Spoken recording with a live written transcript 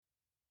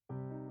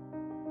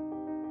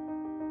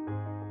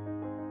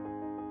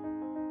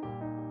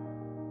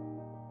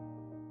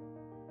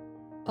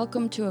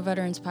Welcome to a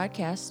Veterans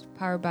Podcast,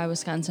 powered by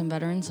Wisconsin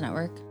Veterans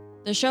Network,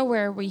 the show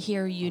where we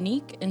hear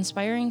unique,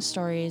 inspiring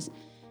stories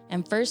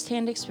and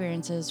firsthand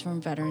experiences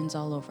from veterans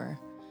all over.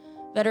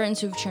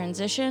 Veterans who've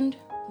transitioned,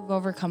 who've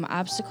overcome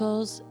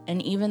obstacles, and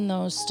even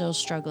those still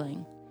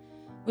struggling.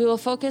 We will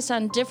focus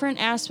on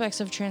different aspects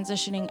of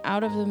transitioning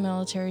out of the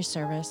military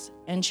service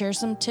and share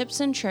some tips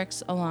and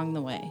tricks along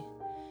the way.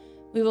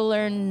 We will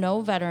learn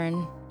no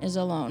veteran is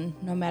alone,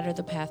 no matter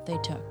the path they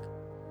took.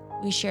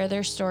 We share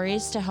their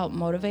stories to help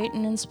motivate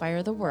and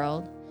inspire the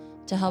world,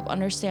 to help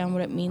understand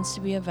what it means to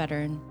be a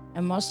veteran,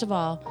 and most of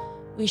all,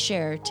 we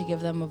share to give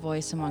them a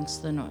voice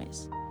amongst the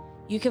noise.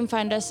 You can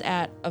find us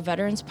at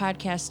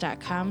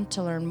aveteranspodcast.com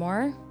to learn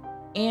more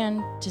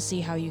and to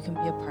see how you can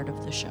be a part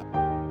of the show.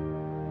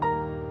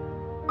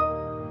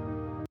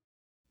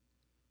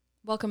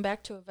 Welcome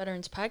back to a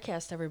Veterans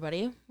Podcast,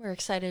 everybody. We're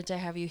excited to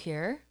have you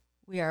here.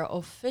 We are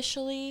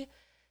officially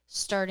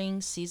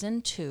starting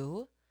season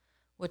 2,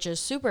 which is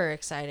super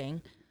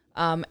exciting.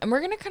 And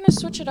we're going to kind of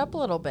switch it up a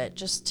little bit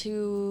just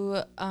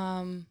to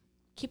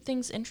keep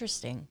things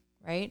interesting,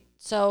 right?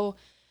 So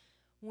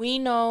we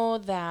know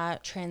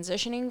that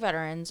transitioning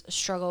veterans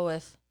struggle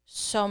with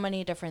so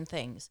many different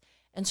things.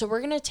 And so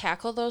we're going to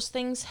tackle those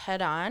things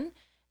head on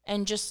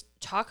and just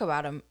talk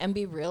about them and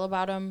be real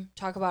about them,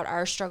 talk about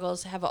our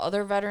struggles, have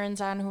other veterans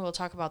on who will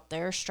talk about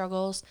their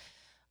struggles.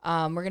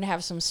 We're going to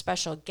have some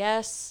special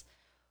guests.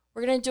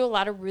 We're going to do a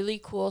lot of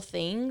really cool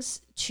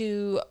things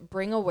to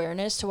bring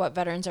awareness to what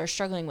veterans are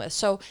struggling with.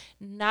 So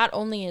not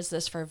only is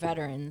this for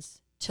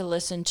veterans to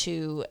listen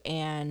to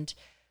and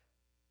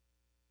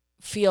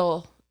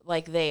feel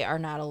like they are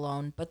not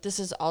alone, but this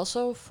is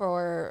also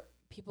for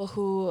people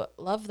who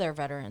love their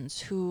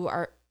veterans, who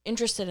are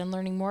interested in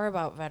learning more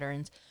about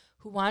veterans,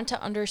 who want to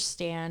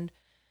understand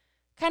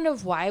kind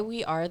of why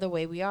we are the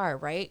way we are,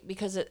 right?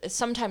 Because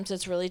sometimes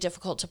it's really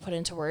difficult to put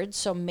into words.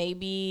 So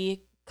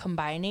maybe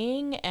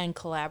combining and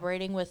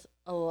collaborating with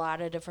a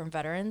lot of different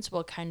veterans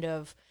will kind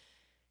of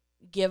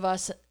give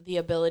us the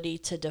ability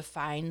to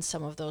define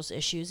some of those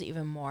issues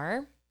even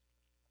more.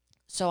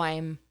 So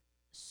I'm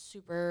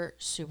super,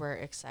 super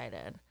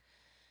excited.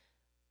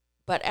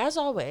 But as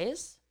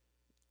always,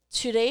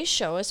 today's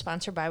show is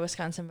sponsored by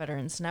Wisconsin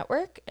Veterans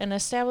Network, an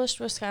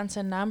established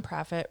Wisconsin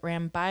nonprofit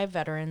ran by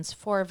veterans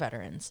for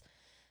veterans.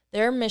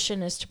 Their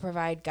mission is to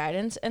provide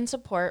guidance and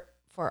support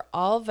for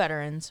all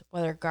veterans,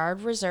 whether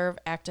Guard, Reserve,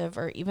 Active,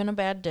 or even a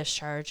bad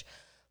discharge,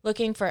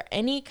 looking for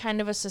any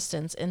kind of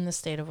assistance in the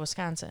state of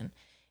Wisconsin.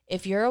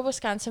 If you're a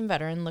Wisconsin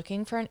veteran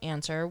looking for an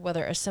answer,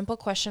 whether a simple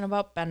question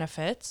about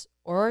benefits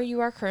or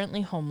you are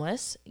currently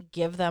homeless,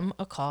 give them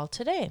a call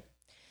today.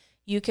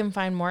 You can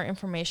find more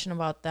information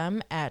about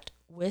them at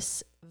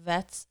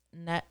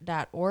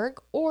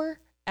wisvetsnet.org or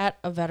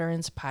at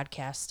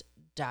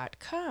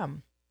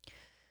aveteranspodcast.com.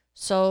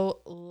 So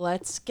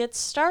let's get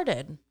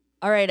started.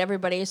 All right,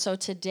 everybody. So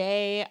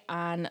today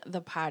on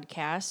the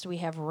podcast, we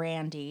have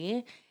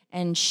Rande,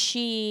 and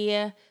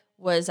she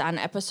was on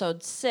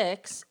episode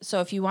 6. So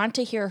if you want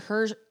to hear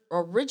her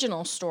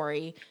original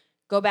story,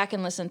 go back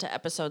and listen to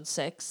episode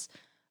 6.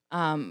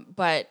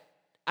 But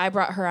I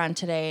brought her on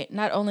today,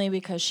 not only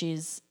because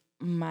she's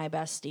my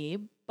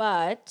bestie,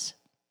 but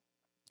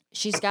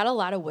she's got a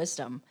lot of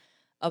wisdom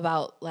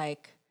about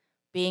like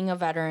being a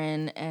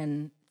veteran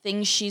and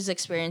things she's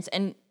experienced.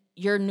 And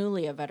you're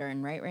newly a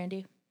veteran, right,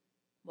 Rande?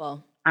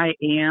 Well, I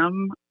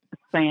am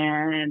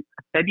since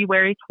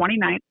February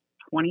 29th,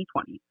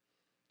 2020.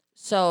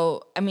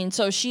 So, I mean,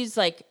 so she's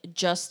like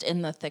just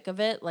in the thick of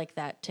it, like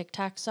that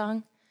TikTok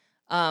song.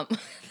 Into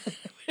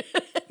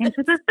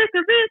the thick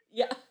of it.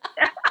 Yeah.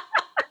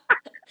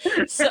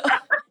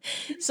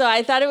 So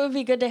I thought it would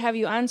be good to have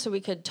you on so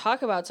we could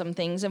talk about some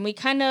things. And we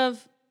kind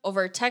of,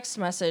 over text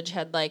message,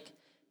 had like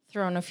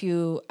thrown a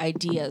few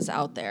ideas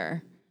out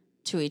there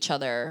to each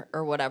other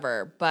or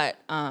whatever. But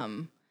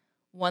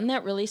one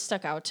that really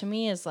stuck out to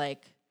me is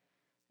like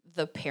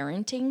the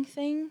parenting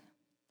thing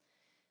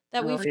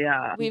that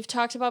we've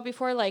talked about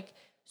before. Like,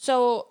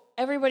 so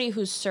everybody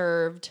who's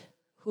served,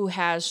 who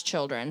has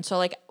children. So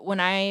like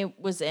when I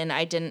was in,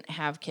 I didn't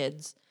have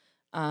kids.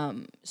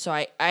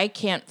 So I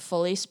can't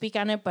fully speak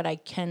on it, but I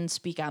can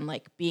speak on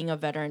like being a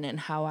veteran and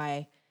how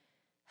I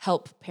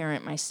help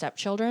parent my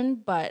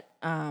stepchildren. But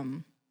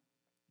a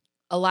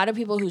lot of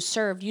people who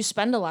served, you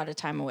spend a lot of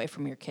time away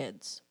from your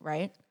kids,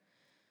 right?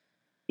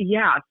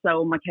 Yeah.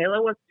 So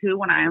Michaela was 2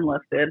 when I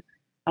enlisted.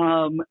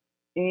 And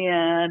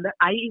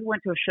I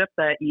went to a ship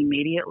that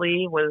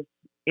immediately was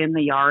in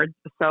the yards.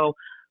 So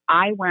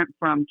I went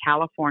from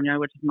California,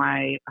 which is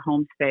my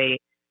home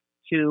state,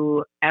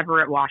 to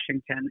Everett,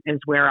 Washington,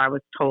 is where I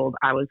was told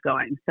I was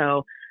going.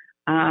 So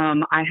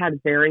I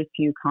had very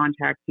few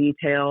contact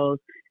details.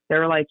 They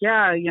were like,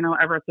 yeah, you know,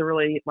 Everett's a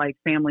really like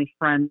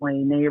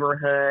family-friendly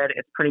neighborhood.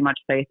 It's pretty much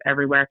safe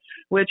everywhere,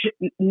 which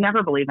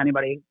never believe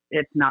anybody.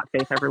 It's not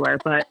safe everywhere.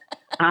 But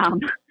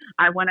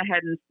I went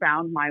ahead and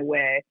found my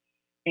way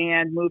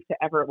and moved to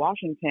Everett,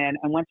 Washington,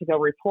 and went to go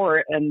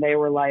report. And they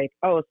were like,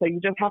 oh, so you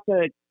just have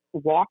to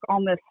walk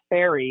on this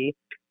ferry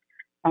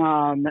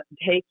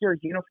take your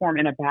uniform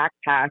in a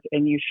backpack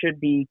and you should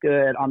be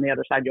good. On the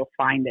other side, you'll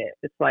find it.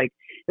 It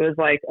was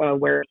like a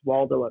Where's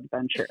Waldo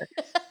adventure.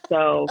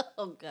 So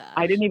Oh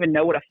I gosh. didn't even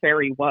know what a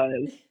ferry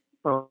was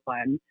for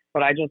one,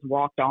 but I just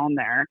walked on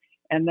there.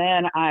 And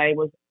then it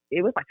was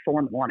like 4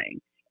 in the morning.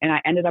 And I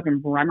ended up in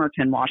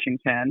Bremerton,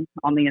 Washington,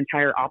 on the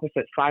entire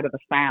opposite side of the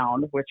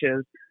Sound, which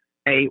is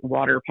a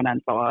water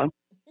peninsula,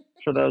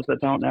 for those that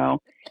don't know.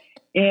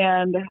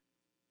 And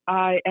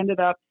I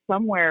ended up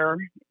somewhere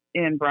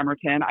in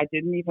Bremerton. I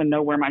didn't even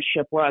know where my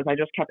ship was. I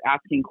just kept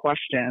asking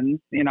questions.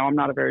 You know, I'm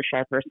not a very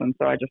shy person,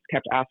 so I just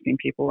kept asking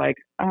people like,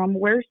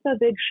 where's the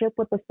big ship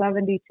with the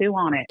 72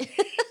 on it?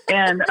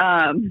 And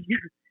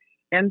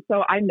and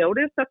so I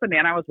noticed that the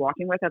man I was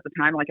walking with at the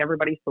time, like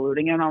everybody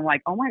saluting him. I'm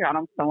like, oh my God,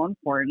 I'm so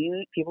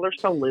important. People are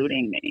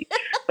saluting me.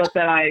 But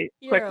then I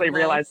You're a quickly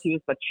realized mess. he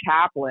was the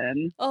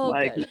chaplain. Oh,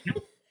 Like, good.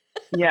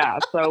 yeah,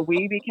 so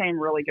we became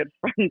really good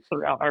friends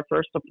throughout our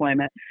first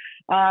deployment.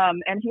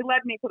 And he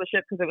led me to the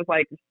ship because it was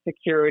like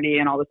security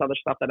and all this other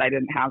stuff that I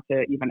didn't have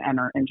to even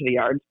enter into the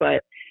yards.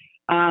 But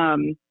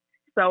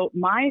so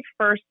my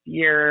first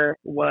year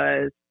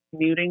was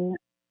commuting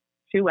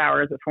 2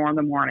 hours at 4 in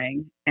the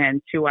morning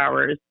and 2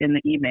 hours in the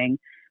evening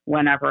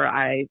whenever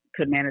I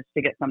could manage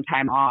to get some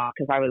time off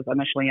because I was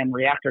initially in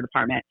reactor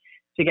department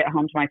to get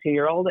home to my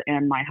 2-year-old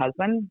and my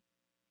husband.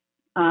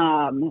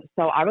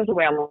 So I was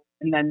away a lot,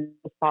 and then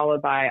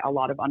followed by a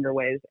lot of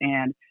underways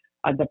and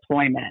a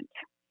deployment.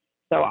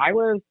 So I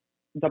was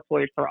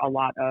deployed for a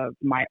lot of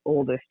my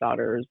oldest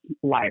daughter's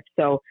life.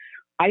 So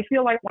I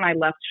feel like when I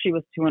left, she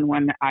was 2, and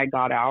when I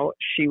got out,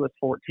 she was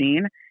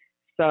 14.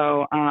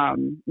 So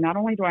not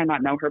only do I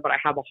not know her, but I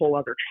have a whole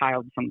other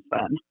child since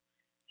then.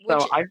 Which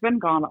So I've been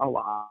gone a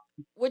lot.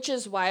 which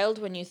is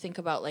wild when you think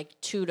about like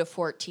 2 to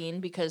 14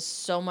 because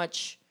so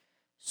much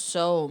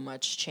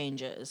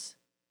changes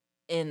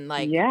in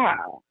like Yeah.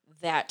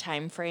 that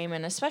time frame,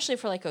 and especially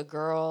for like a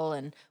girl.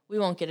 And we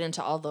won't get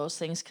into all those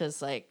things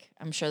because like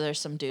I'm sure there's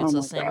some Oh dudes my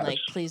listening gosh. like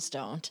please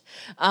don't.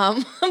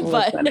 But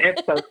Listen,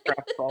 it's so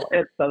stressful.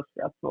 It's so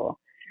stressful.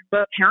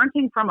 But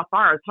parenting from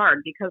afar is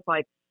hard because,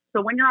 like,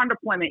 so when you're on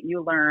deployment,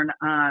 you learn,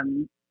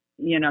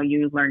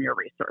 you learn your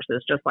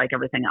resources just like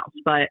everything else.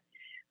 But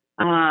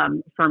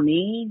for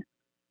me,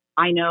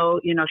 I know,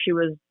 she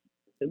was,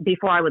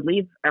 before I would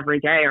leave every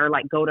day or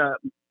like go to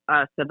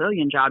a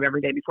civilian job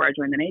every day before I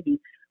joined the Navy,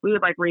 we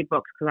would like read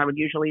books because I would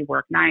usually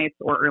work nights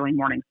or early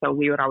mornings. So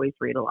we would always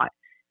read a lot.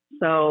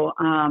 So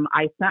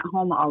I sent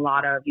home a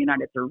lot of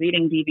United Through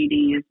Reading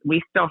DVDs.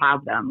 We still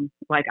have them.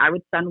 Like I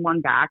would send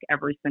one back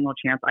every single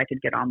chance I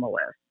could get on the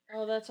list.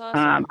 oh, that's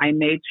awesome. I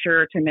made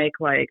sure to make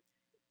like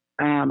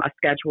a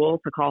schedule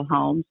to call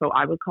home. So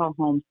I would call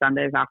home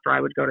Sundays after I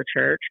would go to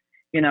church,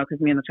 because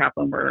me and the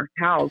chaplain were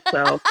pals.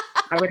 So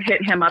I would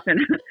hit him up and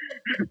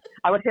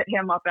I would hit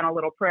him up in a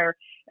little prayer,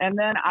 and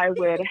then I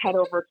would head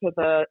over to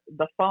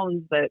the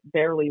phones that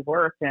barely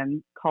work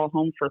and call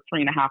home for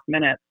 3.5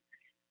 minutes,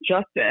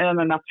 just in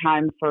enough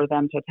time for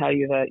them to tell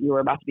you that you were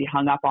about to be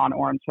hung up on,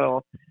 or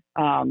until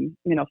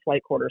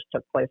flight quarters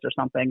took place or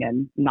something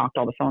and knocked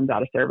all the phones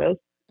out of service.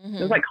 It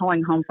was Hmm. like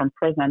calling home from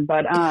prison,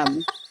 but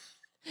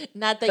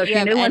Not that so you she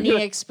have knew when to.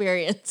 any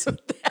experience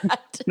with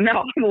that.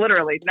 No,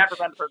 literally never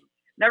been for,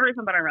 never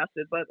even been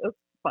arrested, but it's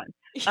fun.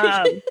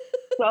 Um,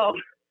 so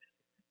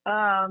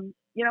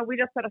we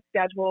just set a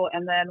schedule,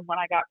 and then when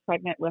I got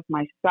pregnant with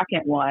my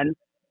second one,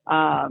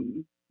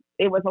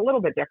 it was a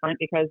little bit different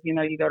because you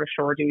go to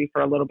shore duty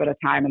for a little bit of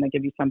time, and they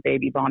give you some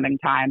baby bonding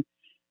time.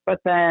 But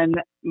then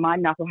my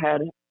knucklehead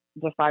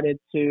decided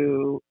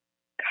to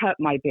cut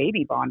my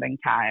baby bonding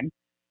time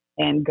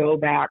and go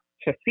back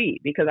to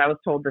sea because I was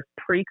told this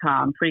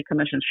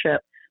pre-commissioned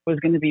ship was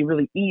going to be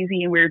really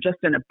easy, and we were just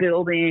in a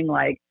building,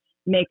 like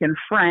making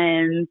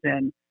friends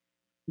and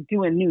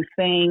doing new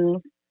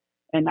things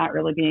and not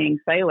really being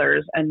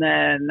sailors. And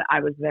then I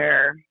was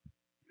there,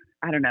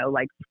 I don't know,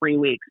 like 3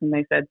 weeks, and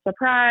they said,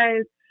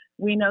 surprise,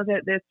 we know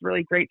that it's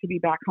really great to be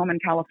back home in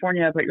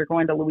California, but you're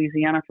going to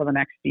Louisiana for the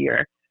next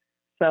year.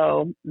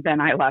 So then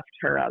I left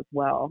her as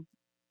well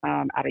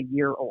at a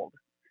year old.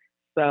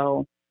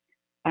 So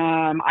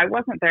I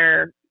wasn't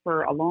there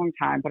for a long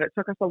time, but it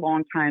took us a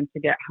long time to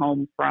get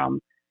home from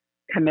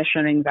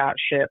commissioning that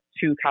ship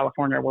to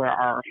California, where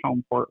our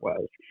home port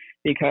was,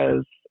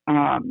 because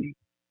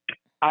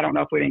I don't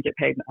know if we didn't get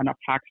paid enough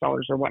tax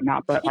dollars or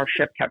whatnot, but our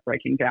ship kept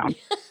breaking down.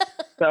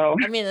 So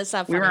I mean, it's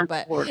not we were funny, in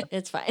but Florida.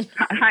 it's fine.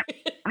 I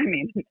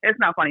mean, it's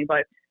not funny,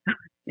 but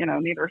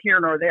neither here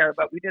nor there.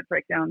 But we did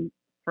break down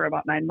for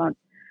about 9 months.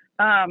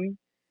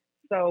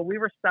 So we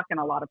were stuck in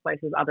a lot of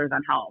places other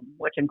than home,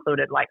 which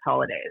included like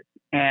holidays.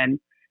 And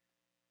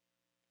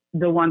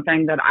the one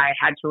thing that I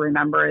had to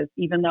remember is,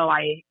 even though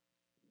I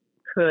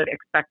could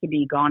expect to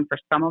be gone for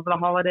some of the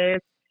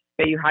holidays,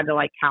 that you had to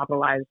like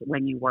capitalize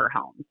when you were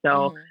home.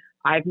 So Mhm.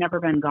 I've never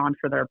been gone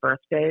for their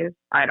birthdays.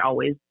 I'd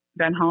always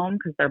been home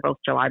because they're both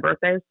July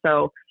birthdays.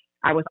 So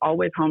I was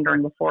always home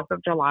during the 4th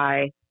of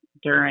July,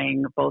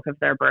 during both of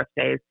their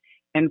birthdays,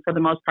 and for the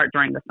most part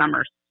during the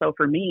summers. So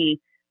for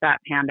me, that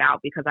panned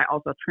out because I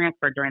also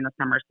transferred during the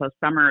summers. So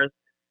summers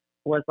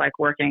was like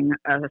working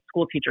a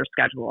school teacher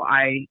schedule.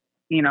 I,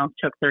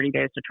 took 30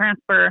 days to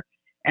transfer,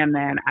 and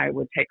then I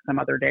would take some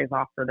other days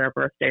off for their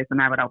birthdays,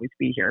 and I would always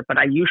be here. But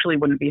I usually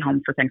wouldn't be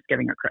home for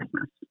Thanksgiving or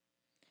Christmas.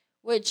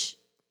 Which,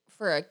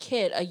 for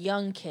a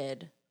young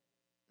kid,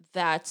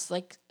 that's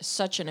like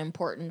such an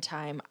important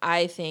time.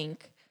 I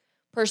think,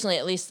 personally,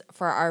 at least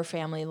for our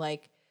family,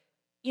 like,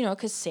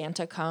 because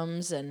Santa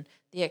comes and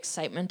the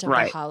excitement of the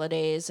Right.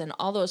 holidays and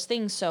all those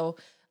things. So,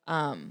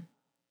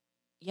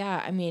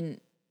 yeah, I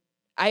mean,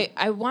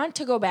 I want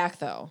to go back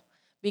though,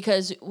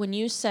 because when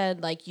you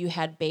said like you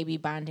had baby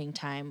bonding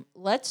time,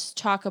 let's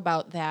talk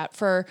about that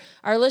for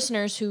our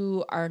listeners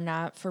who are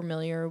not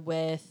familiar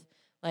with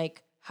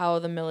like how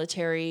the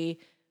military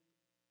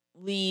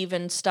leave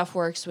and stuff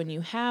works when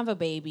you have a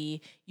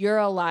baby. You're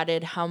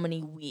allotted how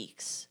many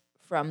weeks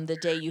from the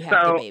day you have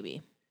the So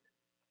baby?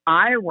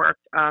 I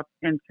worked up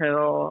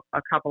until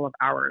a couple of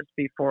hours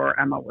before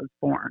Emma was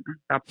born.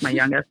 That's my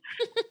youngest.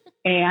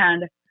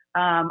 And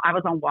I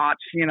was on watch,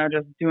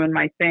 just doing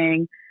my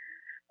thing,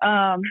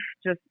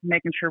 just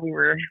making sure we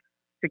were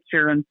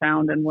secure and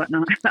sound and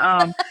whatnot.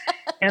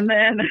 And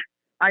then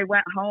I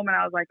went home and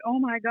I was like, oh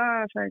my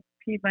gosh, I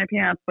peed my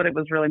pants, but it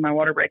was really my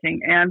water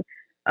breaking. And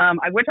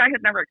which I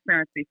had never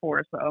experienced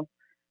before. So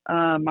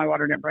my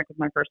water didn't break with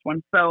my first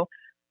one. So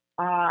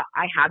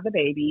I had the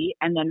baby,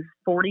 and then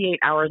 48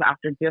 hours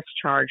after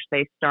discharge,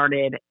 they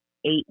started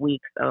 8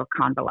 weeks of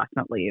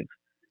convalescent leave.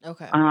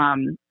 Okay.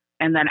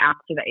 And then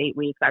after the 8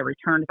 weeks, I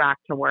returned back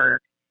to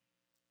work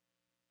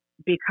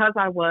because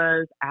I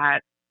was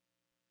at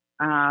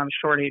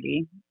shore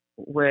duty,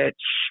 which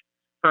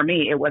for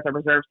me, it was a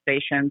reserve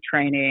station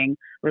training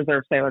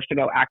reserve sailors to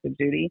go active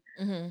duty.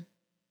 Mm-hmm.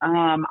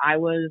 I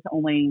was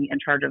only in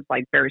charge of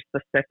like very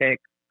specific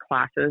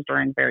classes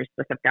during very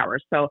specific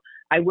hours. So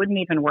I wouldn't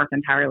even work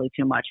entirely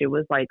too much. It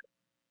was like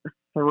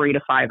 3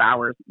 to 5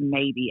 hours,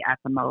 maybe at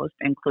the most,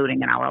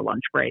 including an hour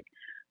lunch break.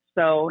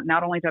 So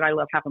not only did I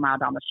live half a mile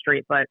down the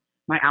street, but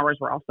my hours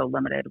were also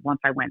limited once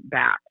I went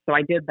back. So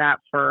I did that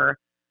for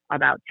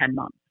about 10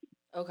 months.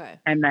 Okay.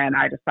 And then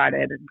I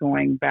decided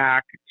going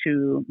back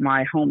to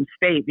my home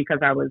state because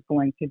I was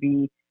going to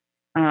be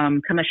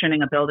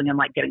commissioning a building and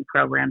like getting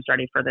programs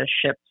ready for this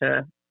ship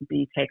to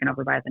be taken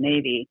over by the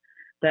Navy,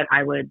 that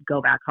I would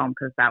go back home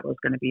because that was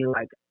going to be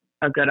like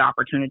a good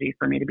opportunity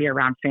for me to be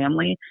around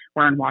family.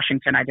 Where in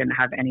Washington, I didn't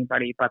have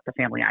anybody but the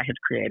family I had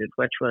created,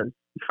 which was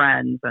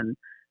friends and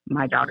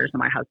my daughters and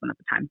my husband at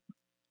the time.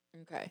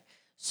 Okay.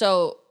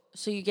 So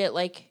you get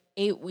like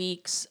 8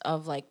 weeks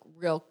of like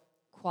real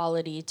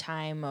quality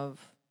time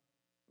of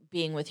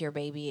being with your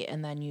baby,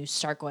 and then you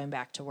start going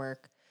back to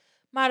work.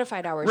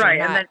 Modified hours are Right.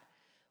 not, And then,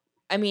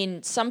 I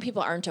mean, some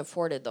people aren't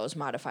afforded those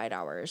modified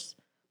hours,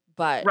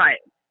 but right.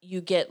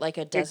 you get like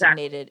a Exactly.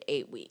 designated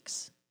 8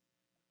 weeks.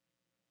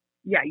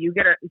 Yeah. You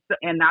get it.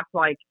 And that's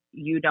like,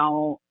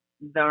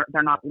 they're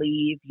not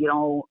leave. You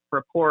don't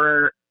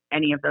report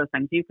any of those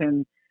things.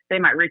 They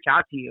might reach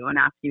out to you and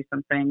ask you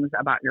some things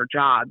about your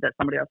job that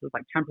somebody else is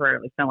like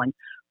temporarily filling,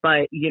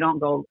 but you don't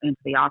go into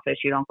the office.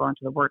 You don't go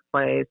into the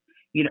workplace.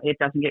 It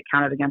doesn't get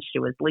counted against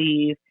you as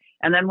leave.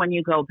 And then when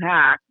you go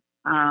back,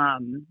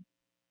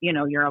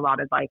 you're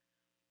allotted like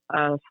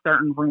a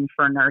certain room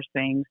for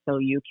nursing so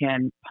you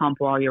can pump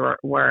while you're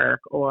at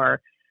work.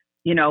 Or,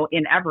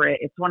 in Everett,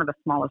 it's one of the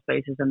smallest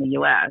places in the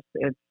U.S.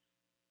 It's,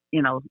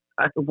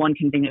 one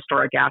convenience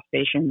store, a gas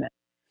station,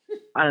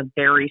 a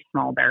very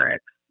small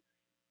barracks,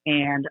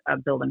 and a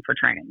building for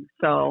training.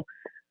 So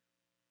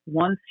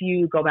once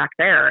you go back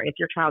there, if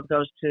your child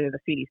goes to the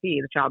CDC,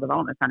 the Child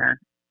Development Center,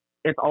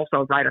 it's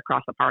also right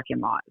across the parking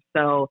lot.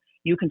 So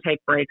you can take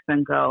breaks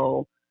and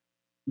go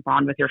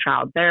bond with your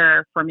child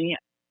there. For me,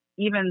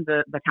 even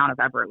the town of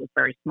Everett was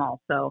very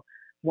small. So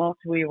once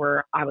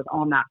I was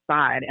on that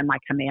side and my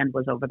command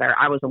was over there,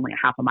 I was only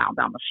half a mile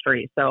down the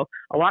street. So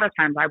a lot of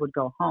times I would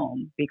go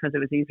home because it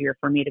was easier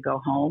for me to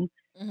go home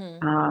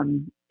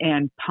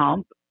and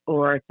pump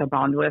or to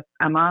bond with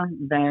Emma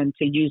than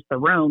to use the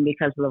room,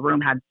 because the room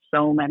had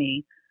so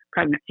many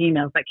pregnant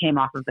females that came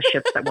off of the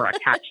ships that were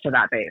attached to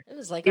that base. It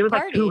was like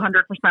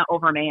 200%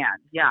 overmanned.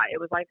 Yeah, it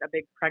was like a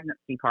big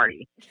pregnancy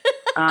party.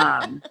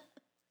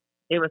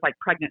 It was like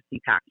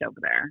pregnancy packed over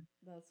there.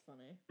 That's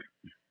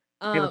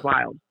funny. It was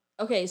wild.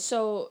 Okay,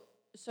 so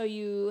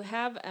you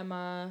have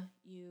Emma,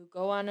 you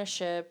go on a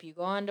ship, you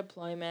go on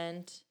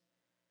deployment,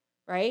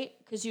 right?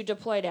 Because you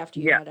deployed after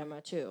you had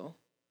Emma too.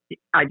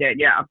 I did,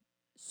 yeah.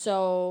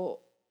 So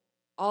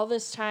all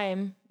this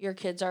time, your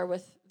kids are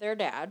with their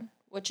dad,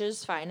 which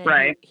is fine. And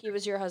right. He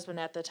was your husband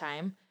at the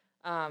time.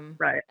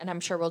 Right. And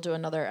I'm sure we'll do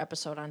another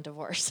episode on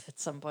divorce at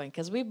some point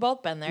because we've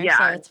both been there,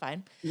 so it's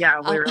fine. Yeah,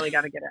 we really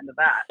got to get into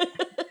that.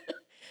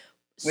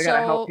 We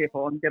got to help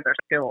people and get their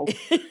skills,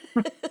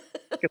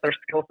 get their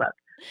skill set.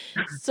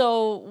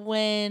 So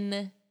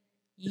when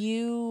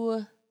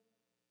you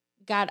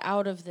got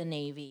out of the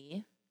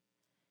Navy,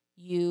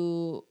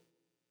 you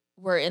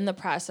were in the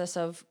process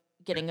of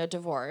getting a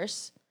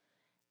divorce.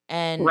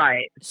 And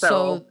right.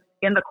 So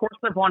in the course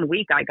of 1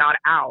 week, I got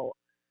out,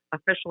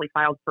 officially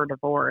filed for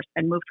divorce,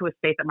 and moved to a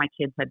state that my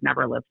kids had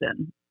never lived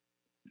in.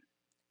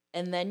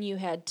 and then you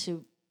had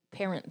to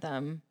parent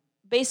them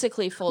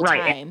basically full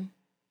Right. time.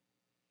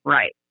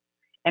 Right.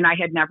 And I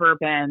had never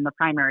been the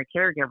primary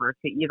caregiver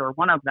to either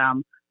one of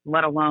them,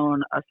 let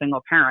alone a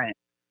single parent,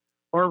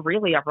 or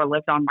really ever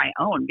lived on my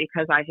own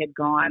because I had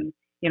gone,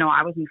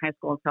 I was in high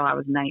school until I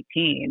was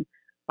 19.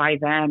 By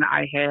then,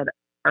 I had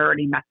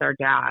already met their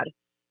dad.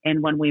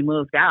 And when we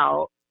moved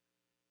out,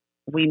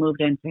 we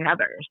moved in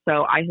together.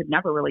 So I had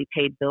never really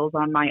paid bills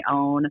on my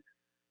own.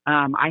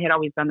 I had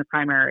always been the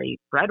primary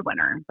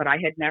breadwinner, but I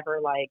had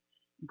never like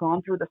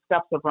gone through the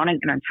steps of running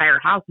an entire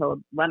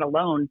household, let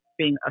alone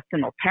being a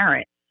single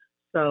parent.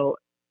 So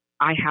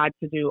I had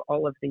to do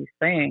all of these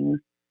things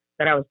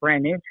that I was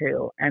brand new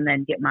to and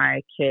then get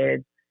my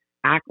kids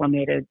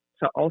acclimated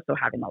to also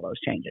having all those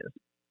changes.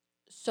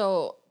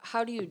 So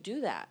how do you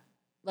do that?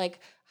 Like,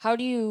 how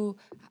do you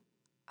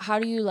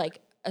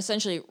like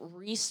essentially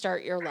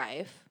restart your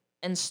life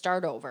and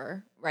start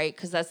over, right?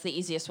 Because that's the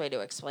easiest way to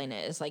explain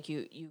it, is like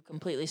you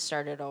completely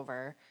started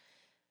over,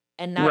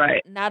 and not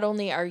Right. not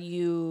only are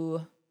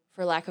you,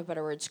 for lack of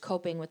better words,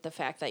 coping with the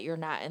fact that you're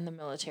not in the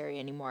military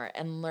anymore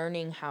and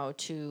learning how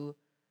to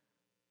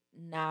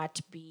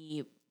not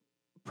be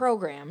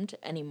programmed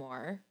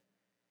anymore,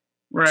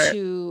 Right.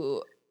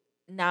 to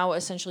now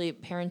essentially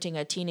parenting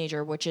a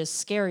teenager, which is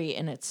scary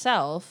in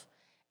itself,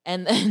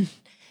 and then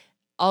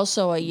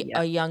also Yeah.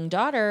 a young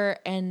daughter,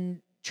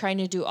 and trying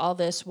to do all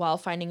this while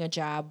finding a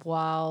job,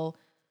 while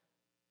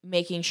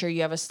making sure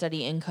you have a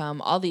steady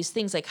income, all these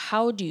things. Like,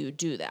 how do you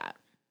do that?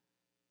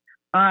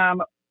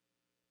 Um,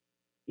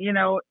 you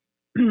know,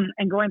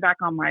 and going back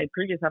on my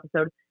previous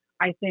episode,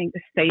 I think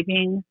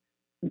saving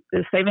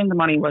the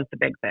money was the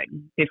big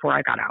thing before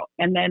I got out.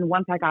 And then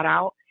once I got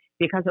out,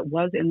 because it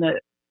was in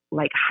the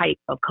like height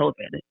of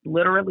COVID,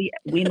 literally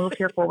we moved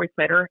here 4 weeks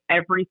later,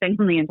 everything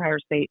in the entire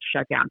state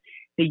shut down.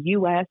 The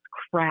US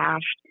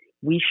crashed,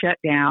 we shut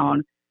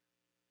down,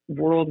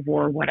 World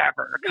War,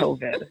 whatever,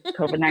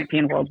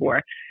 COVID-19 World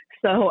War.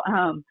 So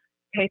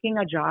taking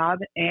a job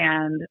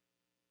and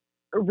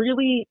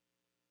really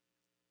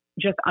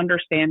just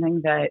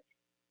understanding that,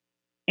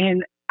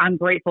 and I'm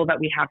grateful that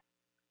we have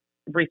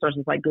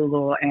resources like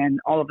Google and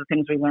all of the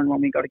things we learn when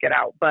we go to get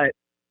out. But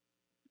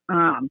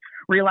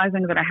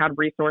realizing that I had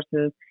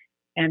resources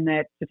and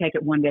that to take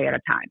it one day at a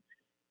time.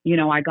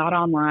 I got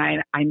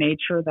online. I made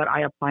sure that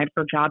I applied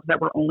for jobs that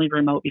were only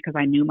remote because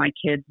I knew my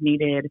kids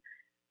needed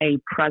a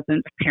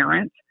present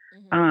parent.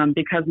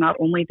 Because not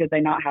only did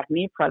they not have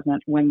me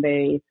present when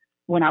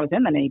I was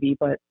in the Navy,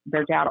 but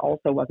their dad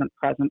also wasn't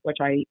present, which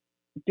I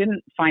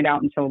didn't find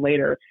out until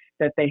later,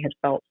 that they had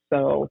felt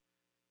so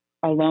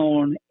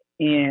alone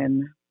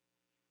in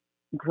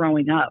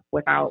growing up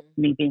without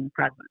me being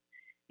present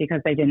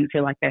because they didn't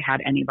feel like they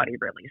had anybody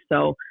really.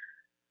 So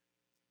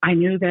I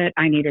knew that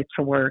I needed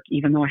to work,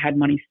 even though I had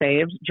money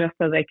saved, just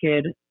so they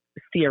could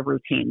see a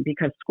routine,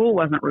 because school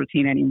wasn't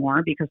routine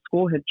anymore because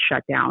school had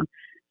shut down.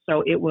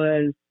 So it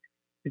was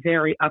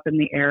very up in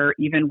the air,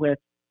 even with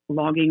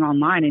logging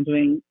online and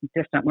doing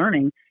distant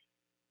learning.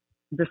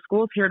 The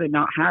schools here did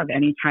not have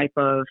any type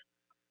of,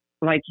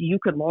 like, you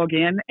could log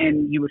in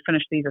and you would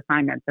finish these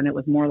assignments, and it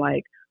was more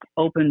like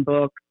open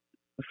book,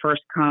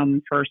 first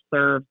come, first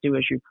serve, do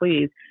as you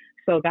please.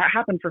 So that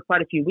happened for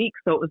quite a few weeks.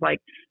 So it was like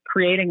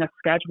creating a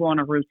schedule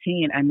and a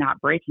routine and not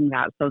breaking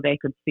that, so they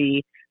could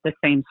see the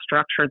same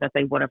structure that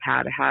they would have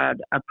had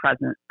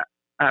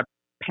a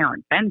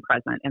parent been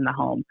present in the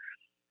home.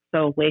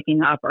 So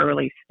waking up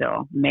early,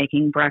 still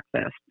making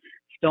breakfast,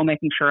 still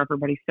making sure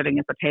everybody's sitting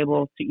at the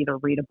table to either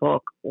read a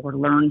book or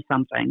learn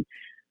something,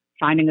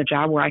 finding a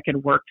job where I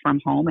could work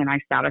from home. And I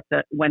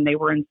sat when they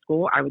were in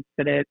school, I would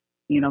sit at,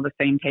 the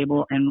same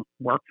table and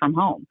work from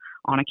home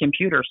on a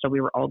computer. So we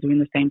were all doing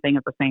the same thing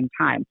at the same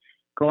time,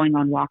 going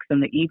on walks in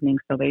the evening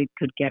so they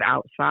could get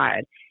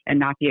outside and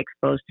not be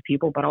exposed to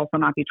people, but also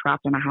not be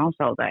trapped in a house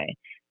all day,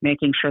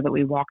 making sure that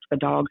we walked the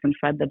dogs and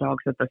fed the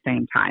dogs at the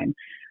same time,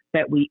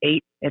 that we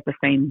ate at the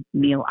same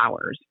meal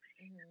hours.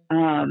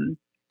 And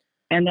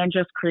then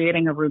just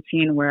creating a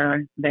routine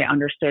where they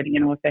understood,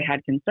 if they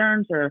had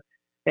concerns or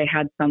they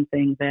had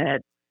something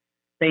that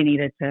they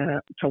needed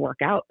to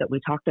work out, that we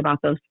talked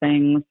about those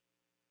things,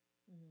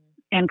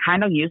 and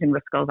kind of using the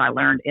skills I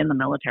learned in the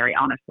military,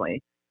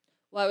 honestly.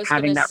 Well, I was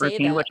Having going to that say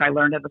routine, that. which I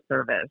learned at the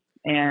service,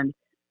 and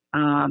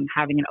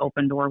having an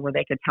open door where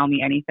they could tell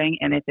me anything,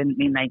 and it didn't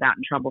mean they got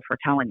in trouble for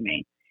telling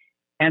me.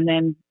 And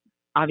then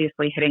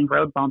obviously hitting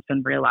road bumps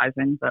and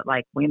realizing that,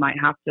 like, we might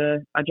have to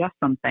adjust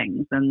some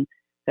things, and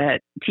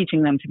that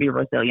teaching them to be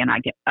resilient,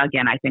 I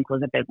think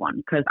was a big one,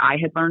 because I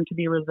had learned to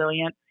be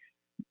resilient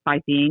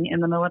by being in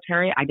the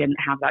military. I didn't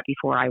have that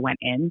before I went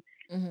in,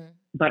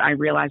 but I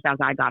realized as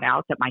I got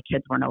out that my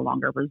kids were no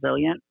longer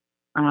resilient.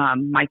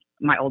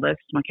 My oldest,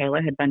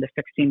 Michaela, had been to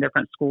 16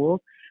 different schools,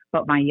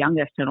 but my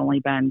youngest had only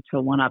been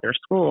to one other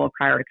school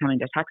prior to coming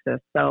to Texas.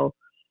 So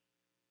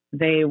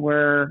they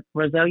were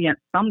resilient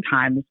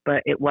sometimes,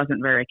 but it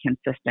wasn't very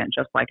consistent,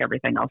 just like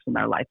everything else in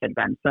their life had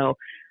been. So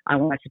I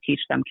wanted to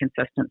teach them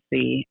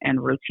consistency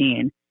and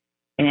routine.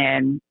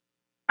 And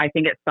I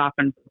think it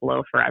softens the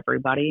blow for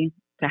everybody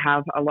to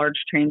have a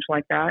large change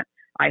like that.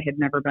 I had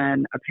never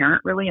been a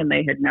parent really, and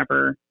they had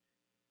never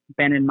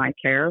been in my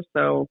care.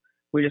 So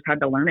we just had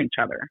to learn each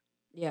other.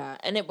 Yeah.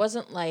 And it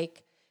wasn't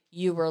like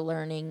you were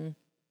learning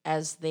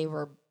as they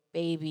were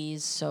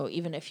babies. So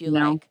even if you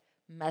No, like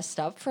messed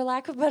up for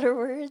lack of better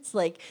words,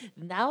 like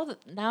now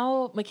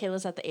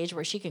Michaela's at the age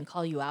where she can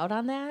call you out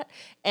on that.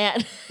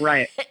 And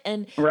right,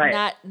 and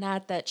right,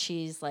 not that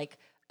she's like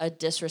a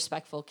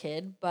disrespectful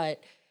kid,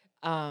 but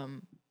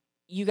um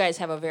you guys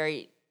have a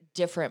very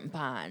different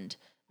bond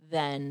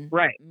than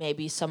right,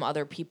 maybe some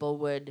other people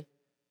would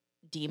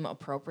deem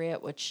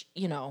appropriate, which,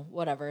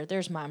 whatever.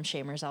 There's mom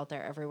shamers out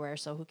there everywhere,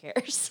 so who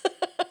cares?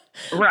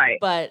 right.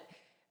 But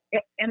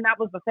And that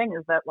was the thing,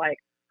 is that like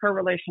her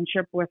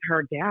relationship with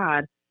her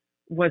dad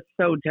was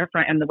so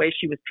different, and the way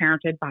she was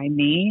parented by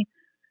me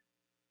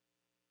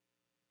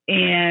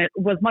and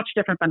was much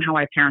different than how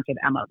I parented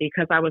Emma,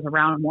 because I was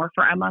around more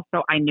for Emma,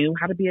 so I knew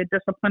how to be a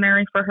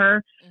disciplinary for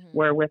her. mhm,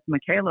 Where with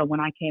Michaela, when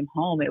I came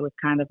home, it was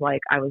kind of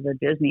like I was a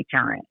Disney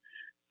parent.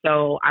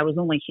 So I was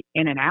only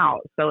in and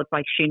out. So it's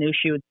like she knew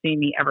she would see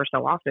me ever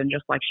so often,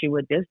 just like she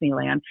would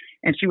Disneyland,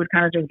 and she would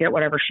kind of just get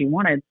whatever she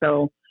wanted.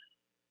 So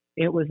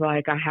it was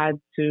like I had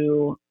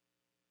to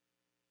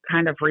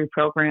kind of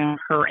reprogram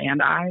her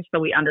and I. So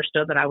we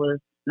understood that I was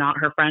not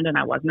her friend and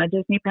I wasn't a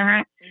Disney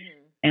parent,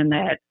 mhm. and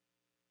that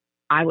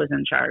I was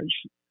in charge,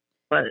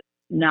 but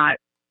not,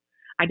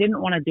 I didn't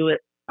want to do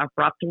it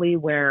abruptly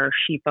where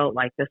she felt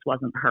like this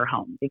wasn't her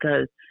home,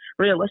 because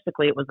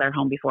realistically it was their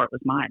home before it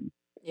was mine,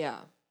 Yeah.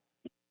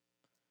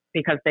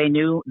 because they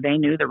knew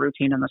the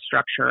routine and the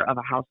structure of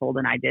a household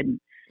and I didn't,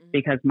 Mhm.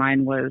 because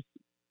mine was,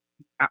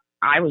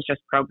 I was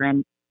just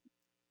programmed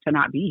to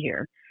not be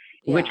here,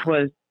 which Yeah.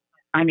 was,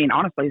 I mean,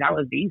 honestly, that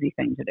was the easy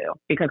thing to do,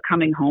 because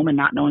coming home and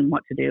not knowing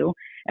what to do,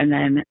 and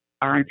then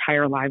our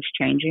entire lives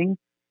changing,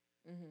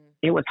 Mhm.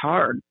 it was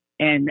hard.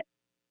 And,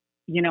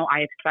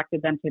 I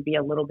expected them to be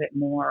have a little bit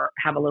more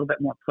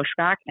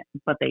pushback,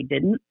 but they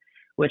didn't,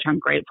 which I'm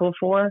grateful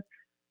for.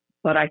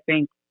 But I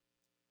think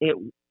it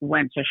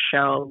went to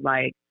show,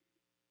 like,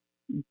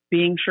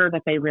 being sure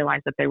that they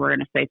realized that they were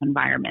in a safe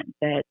environment,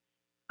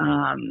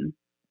 um,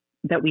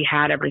 that we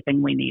had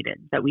everything we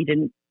needed, that we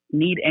didn't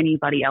need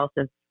anybody else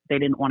if they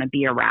didn't want to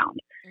be around,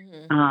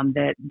 Mhm.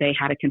 that they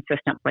had a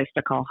consistent place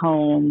to call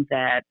home,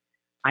 that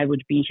I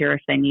would be here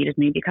if they needed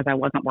me, because I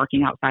wasn't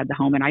working outside the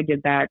home. And I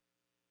did that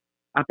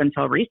up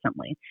until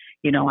recently.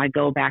 I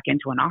go back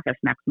into an office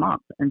next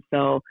month. And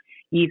so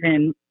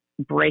even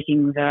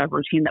breaking the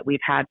routine that we've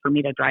had for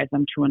me to drive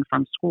them to and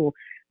from school,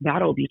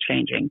 that'll be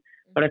changing.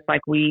 But it's Mhm.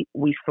 like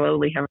we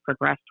slowly have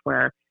progressed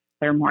where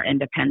they're more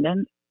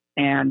independent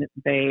and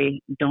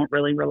they don't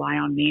really rely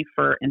on me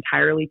for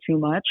entirely too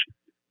much.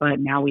 But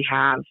now we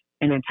have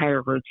an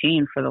entire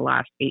routine for the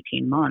last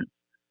 18 months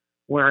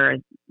where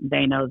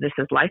they know this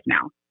is life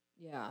now.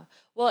 Yeah.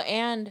 Well,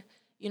 and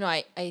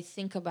I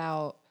think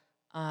about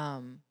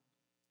um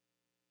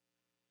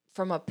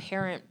from a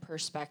parent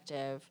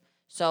perspective.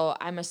 So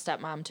I'm a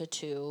stepmom to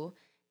two,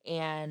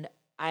 and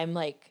I'm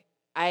like,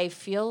 I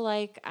feel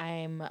like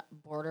I'm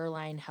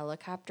borderline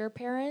helicopter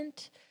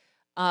parent,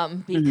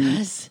 Hmm.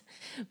 because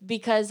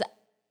because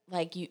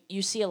like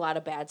you see a lot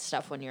of bad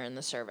stuff when you're in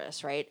the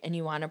service, right? And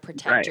you want to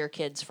protect Right. your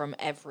kids from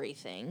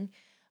everything,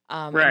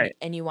 Right.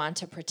 and you want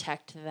to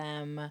protect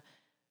them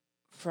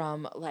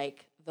from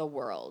like the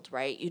world,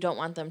 right? You don't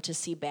want them to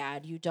see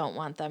bad. You don't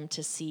want them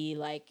to see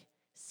like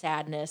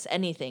sadness,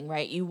 anything,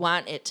 right? You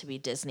want it to be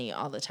Disney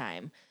all the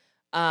time.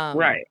 Um,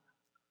 Right.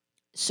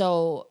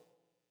 so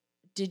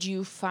did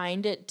you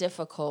find it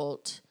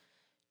difficult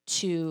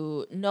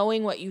to,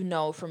 knowing what you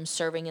know from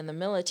serving in the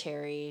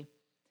military,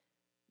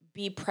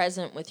 be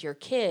present with your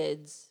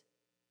kids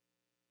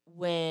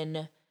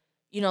when,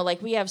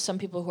 like we have some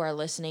people who are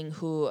listening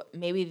who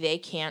maybe they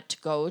can't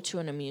go to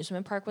an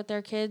amusement park with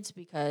their kids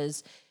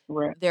because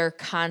Right. they're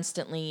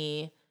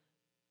constantly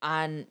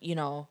on,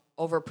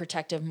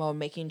 overprotective mode,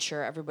 making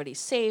sure everybody's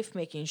safe,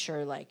 making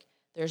sure like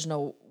there's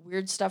no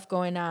weird stuff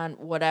going on,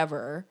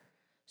 whatever.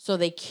 So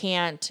they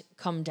can't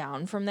come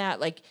down from that.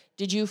 Like,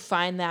 did you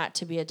find that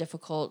to be a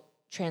difficult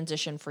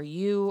transition for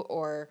you,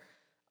 or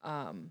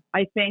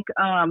I think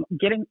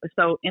getting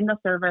so in the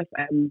service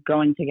and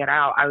going to get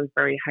out, I was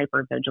very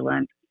hyper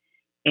vigilant,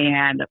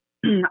 and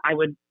I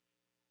would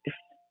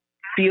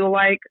feel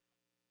like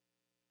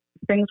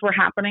things were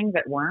happening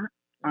that weren't,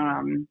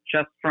 mhm,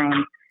 just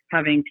from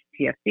having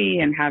PTSD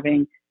and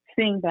having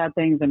seeing bad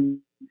things and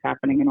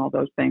happening and all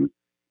those things.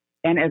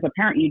 And as a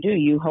parent,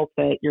 you hope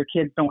that your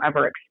kids don't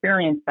ever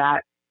experience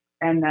that,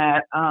 and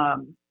that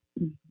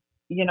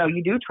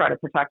you do try to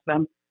protect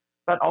them,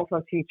 but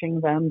also teaching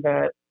them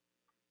that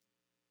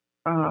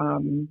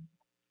um,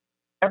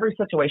 every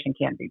situation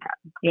can be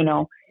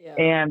bad, yeah,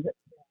 and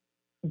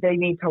they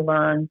need to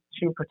learn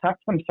to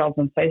protect themselves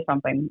and say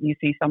something. You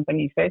see something,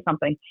 you say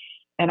something.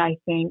 And I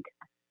think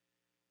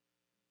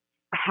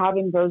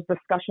having those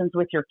discussions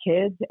with your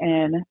kids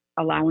and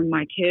allowing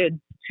my kids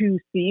to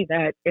see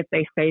that if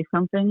they say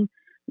something,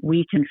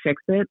 we can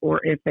fix it, or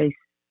if they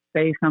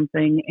say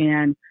something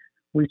and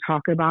we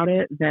talk about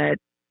it, that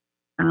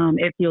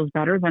it feels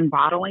better than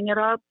bottling it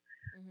up.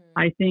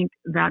 I think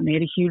that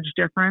made a huge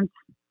difference.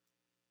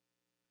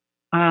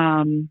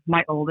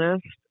 My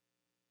oldest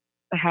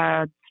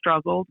had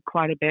struggled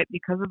quite a bit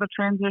because of the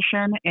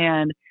transition,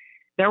 and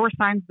there were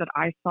signs that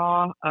I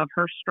saw of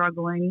her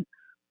struggling,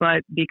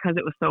 but because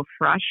it was so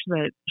fresh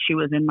that she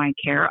was in my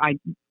care, I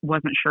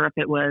wasn't sure if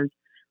it was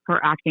her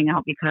acting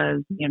out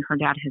because me and her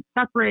dad had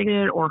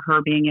separated, or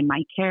her being in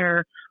my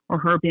care, or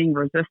her being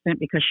resistant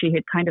because she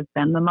had kind of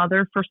been the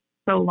mother for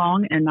so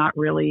long and not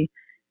really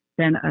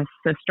been a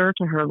sister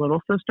to her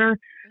little sister.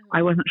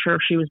 I wasn't sure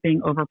if she was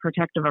being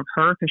overprotective of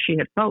her because she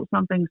had felt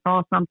something,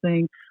 saw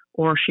something,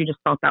 or she just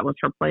felt that was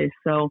her place.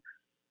 So,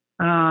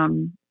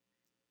 um,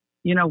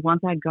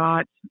 once I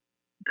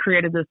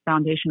created this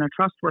foundation of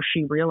trust where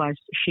she realized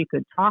she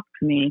could talk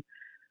to me,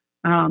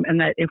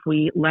 and that if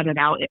we let it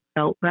out, it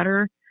felt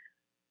better.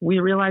 We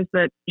realized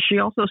that she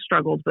also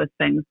struggled with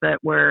things that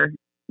were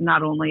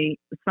not only,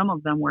 some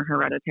of them were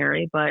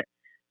hereditary, but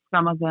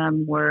some of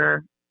them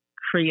were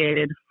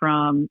created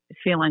from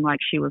feeling like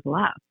she was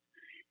left,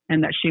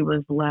 and that she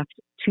was left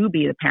to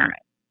be the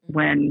parent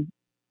when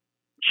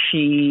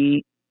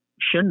she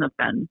shouldn't have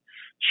been.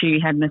 She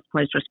had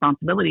misplaced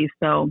responsibilities.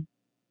 So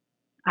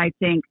I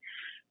think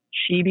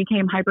she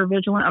became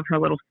hypervigilant of her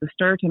little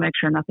sister to make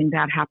sure nothing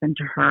bad happened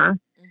to her.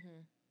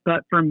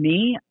 But for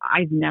me,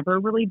 I've never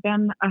really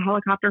been a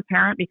helicopter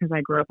parent because I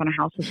grew up in a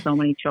house with so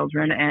many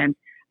children, and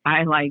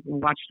I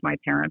watched my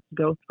parents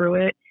go through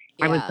it.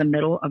 I was the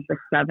middle of the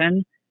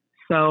 7.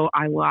 So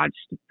I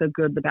watched the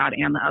good, the bad,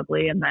 and the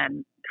ugly, and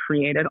then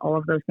created all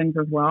of those things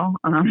as well.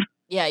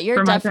 Yeah,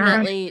 you're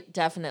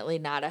definitely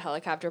not a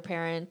helicopter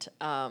parent.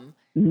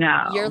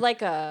 No. You're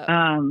like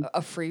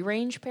a free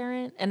range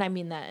parent, and I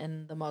mean that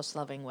in the most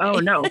loving way. Oh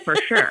no, for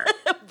sure.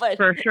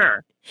 For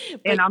sure.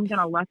 But, and I'm going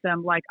to let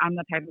them, I'm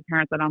the type of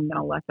parent that I'm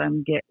going to let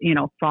them get,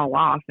 fall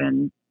off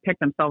and pick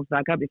themselves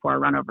back up before I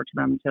run over to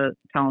them to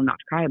tell them not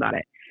to cry about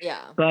it.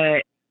 Yeah.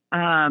 But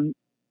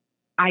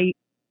I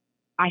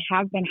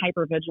have been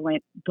hypervigilant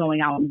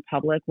going out in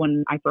public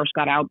when I first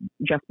got out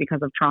just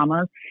because of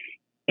traumas.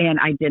 And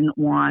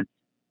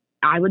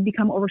I would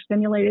become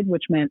overstimulated,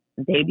 which meant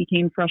they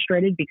became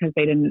frustrated because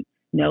they didn't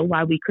know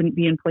why we couldn't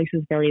be in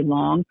places very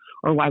long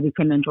or why we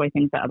couldn't enjoy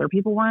things that other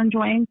people were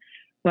enjoying.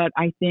 But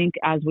I think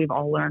as we've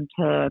all learned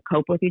to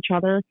cope with each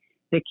other,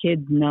 the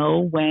kids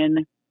know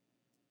when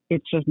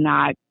it's just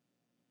not,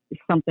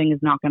 something is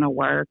not going to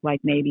work. Like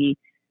maybe,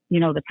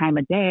 the time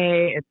of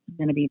day, it's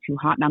going to be too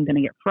hot and I'm going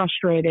to get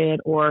frustrated.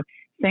 Or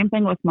same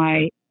thing with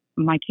my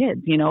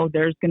kids,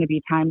 there's going to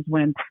be times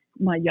when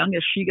my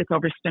youngest, she gets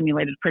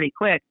overstimulated pretty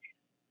quick.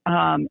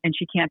 And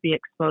she can't be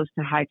exposed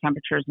to high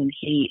temperatures and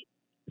heat.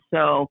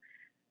 So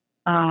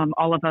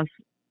all of us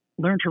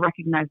learned to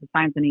recognize the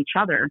signs in each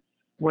other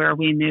where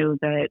we knew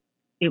that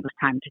it was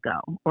time to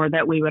go, or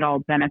that we would all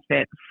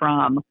benefit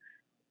from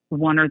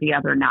one or the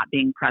other not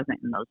being present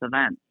in those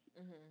events.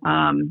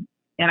 And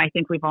I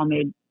think we've all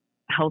made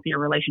healthier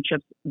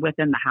relationships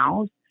within the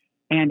house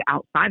and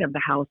outside of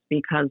the house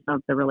because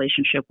of the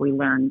relationship we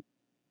learned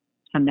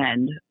to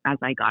mend as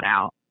I got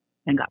out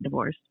and got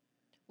divorced.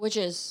 Which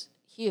is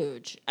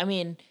huge. I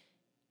mean,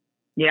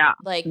 yeah,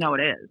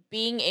 it is.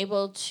 Being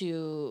able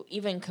to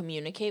even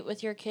communicate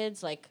with your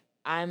kids,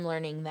 I'm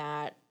learning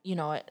that,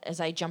 as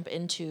I jump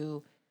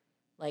into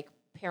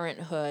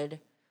parenthood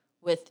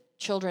with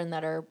children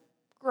that are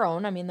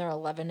grown. I mean, they're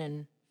 11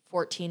 and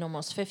 14,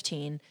 almost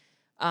 15.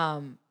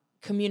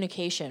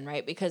 Communication,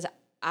 right? Because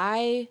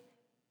I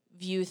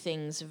view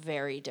things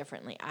very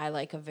differently. I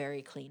like a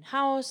very clean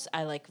house.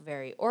 I like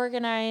very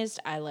organized.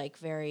 I like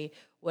very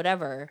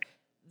whatever.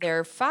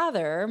 Their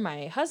father,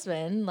 my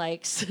husband,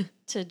 likes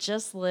to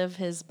just live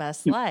his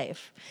best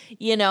life,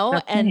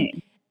 That's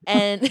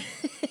and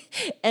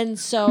and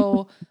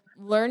so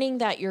learning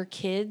that your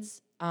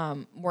kids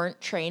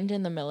weren't trained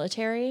in the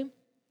military,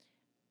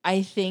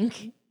 I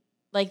think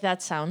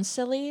that sounds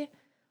silly,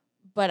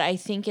 but I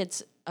think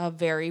it's a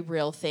very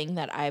real thing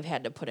that I've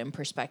had to put in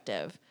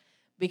perspective,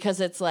 because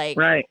it's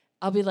right.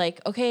 I'll be like,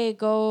 okay,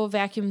 go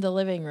vacuum the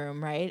living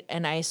room, right?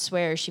 And I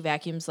swear she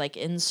vacuums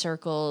in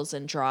circles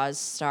and draws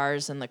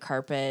stars in the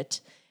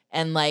carpet,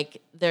 and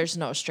there's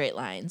no straight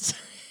lines.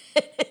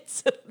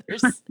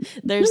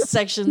 there's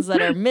sections that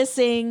are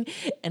missing,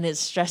 and it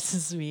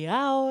stresses me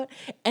out.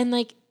 And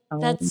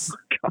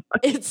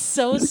it's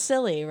so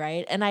silly,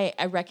 right? And I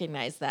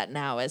recognize that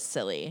now as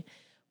silly.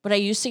 But I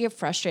used to get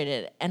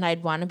frustrated, and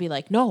I'd want to be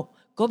like, no,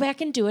 go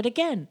back and do it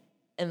again.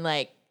 And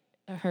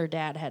her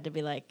dad had to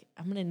be like,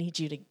 I'm going to need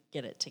you to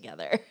get it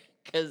together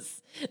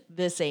because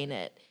this ain't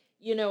it.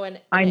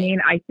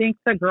 I think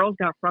the girls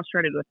got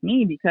frustrated with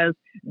me because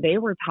they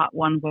were taught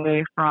one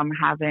way from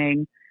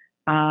having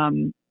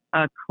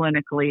a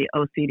clinically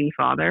OCD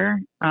father.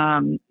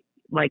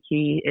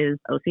 He is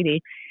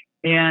OCD.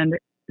 And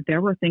there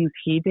were things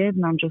he did,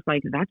 and I'm just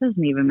like, that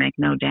doesn't even make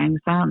no dang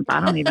sense. I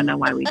don't even know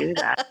why we do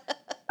that.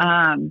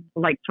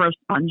 Throw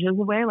sponges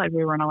away,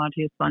 we weren't allowed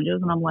to use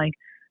sponges, and I'm like,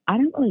 I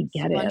don't really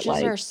get it.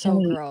 Sponges are so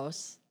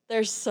gross.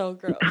 They're so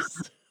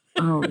gross.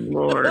 Oh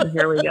Lord,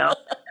 here we go.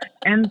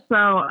 And so,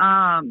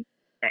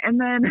 and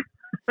then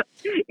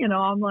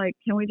I'm like,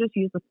 can we just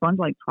use the sponge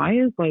like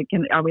twice? Like,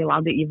 are we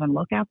allowed to even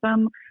look at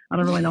them? I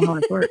don't really know how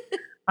this works.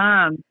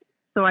 Um,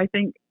 so I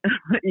think,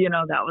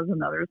 that was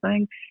another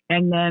thing.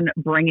 And then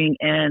bringing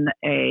in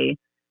a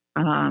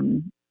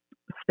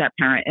step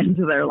parent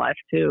into their life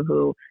too,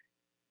 who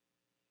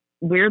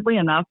weirdly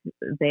enough,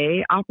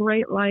 they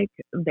operate like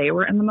they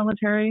were in the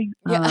military.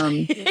 Yeah.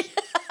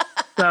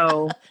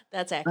 So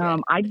That's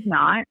accurate. I do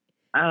not,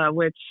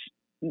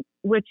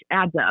 which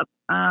adds up.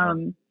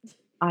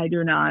 I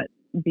do not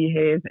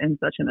behave in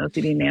such an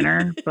OCD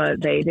manner,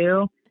 but they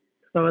do.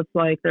 So it's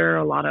like there are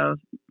a lot of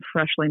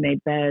freshly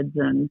made beds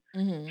and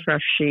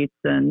fresh sheets,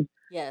 and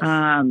Yes.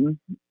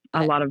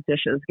 a lot of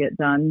dishes get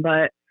done.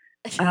 But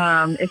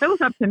if it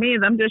was up to me,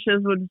 them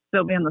dishes would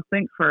still be in the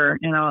sink for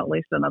at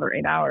least another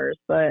 8 hours.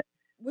 But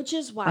which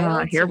is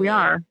wild. Here we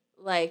are.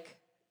 Like,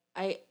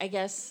 I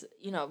guess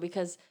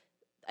because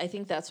I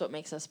think that's what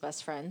makes us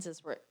best friends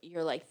is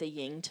you're like the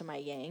yin to my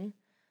yang.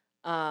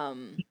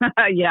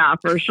 Yeah,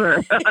 for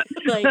sure.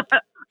 Like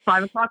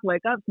 5 o'clock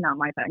wake up's not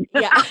my thing.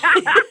 Yeah.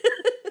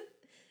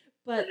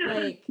 But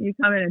like you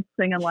come in and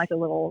singing like a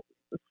little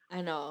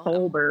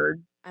soul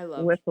bird, I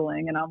love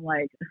whistling, and I'm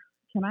like,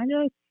 can I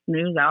just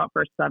snooze out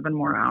for 7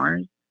 more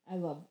hours? I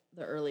love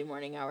the early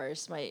morning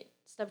hours. My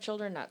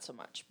stepchildren not so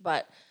much,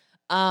 but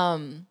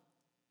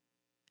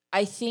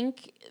I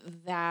think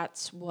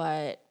that's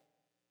what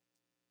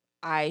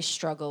I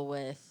struggle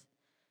with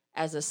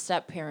as a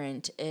step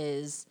parent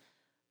is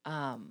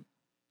I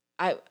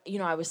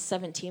was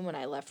 17 when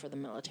I left for the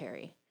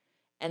military.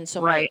 And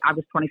so I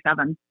was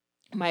 27.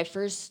 My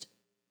first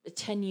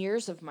 10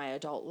 years of my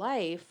adult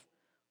life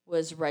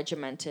was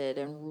regimented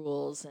and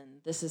rules,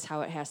 and this is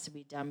how it has to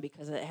be done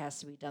because it has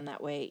to be done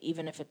that way,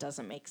 even if it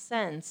doesn't make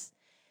sense.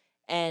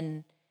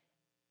 And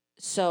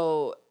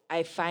so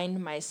I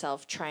find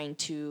myself trying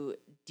to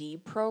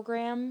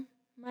deprogram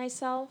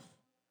myself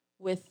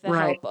with the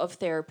help of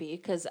therapy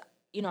because,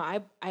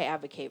 I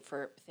advocate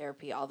for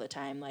therapy all the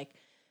time. Like,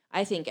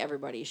 I think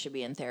everybody should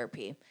be in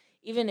therapy.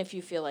 Even if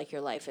you feel like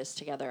your life is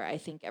together, I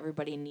think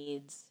everybody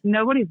needs...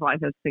 Nobody's life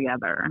is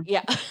together.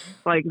 Yeah.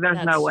 Like,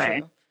 there's no way.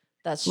 True.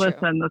 That's true.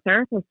 Listen, the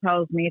therapist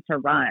tells me to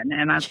run,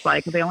 and that's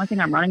like, the only thing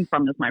I'm running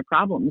from is my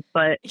problems.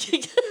 But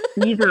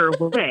either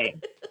way,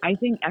 I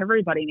think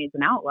everybody needs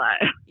an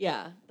outlet.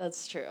 Yeah,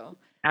 that's true.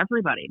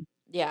 Everybody.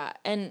 Yeah,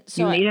 and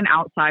so... You need an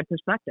outside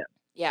perspective.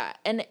 Yeah,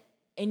 and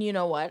you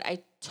know what?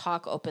 I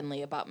talk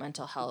openly about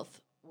mental health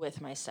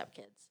with my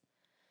stepkids.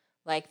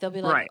 Like, they'll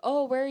be like,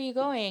 oh, where are you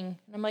going?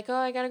 And I'm like, oh,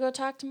 I got to go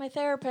talk to my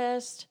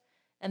therapist.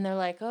 And they're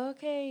like, oh,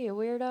 okay, you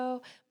weirdo.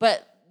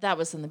 But that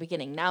was in the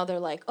beginning. Now they're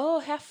like, oh,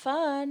 have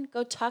fun.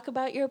 Go talk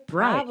about your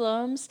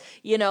problems.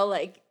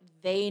 Like,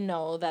 they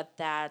know that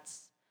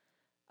that's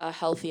a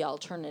healthy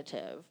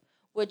alternative,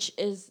 which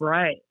is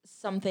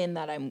something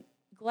that I'm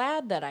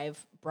glad that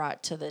I've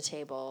brought to the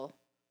table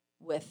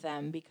with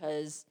them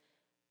because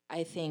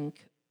I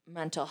think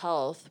mental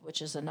health,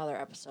 which is another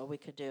episode we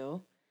could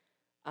do,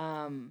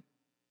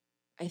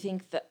 I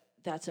think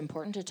that's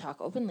important to talk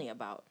openly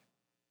about.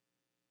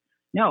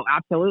 No,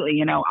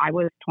 absolutely. I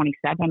was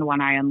 27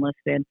 when I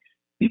enlisted,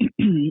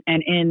 and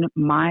in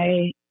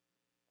my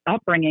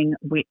upbringing,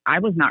 I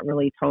was not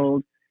really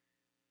told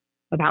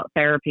about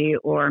therapy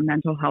or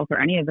mental health or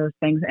any of those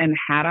things. And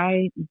had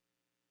I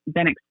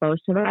been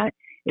exposed to that,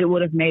 it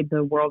would have made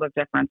the world of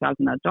difference as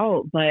an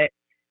adult. But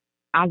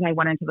as I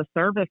went into the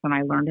service and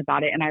I learned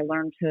about it, and I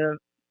learned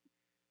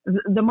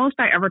the most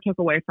I ever took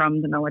away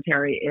from the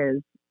military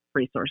is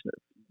resources.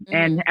 Mm-hmm.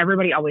 And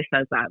everybody always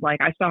says that. Like,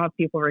 I still have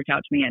people reach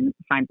out to me and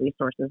find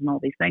resources and all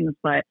these things.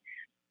 But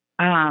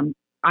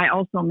I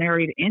also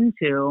married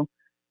into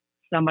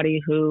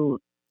somebody who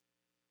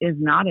is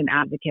not an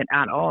advocate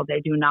at all. They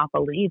do not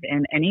believe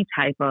in any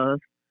type of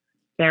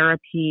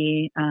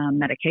therapy,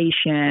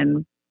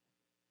 medication.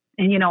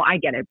 And, I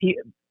get it.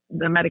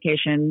 The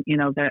medication,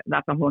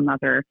 that's a whole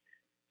nother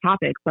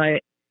topic.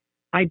 But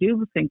I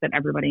do think that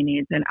everybody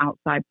needs an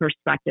outside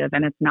perspective,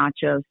 and it's not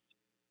just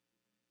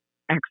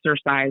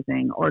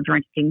exercising or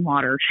drinking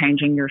water,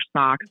 changing your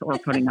socks, or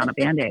putting on a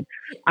Band-Aid.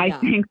 I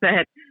think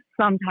that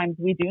sometimes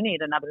we do need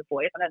another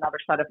voice and another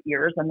set of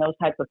ears and those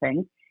types of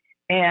things.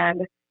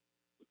 And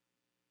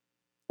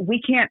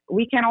we can't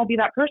all be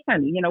that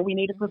person. We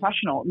need a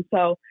professional. And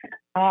so,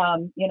 I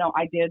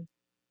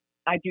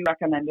do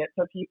recommend it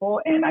for people.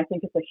 And I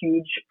think it's a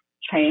huge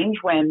change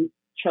when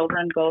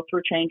children go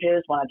through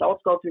changes, when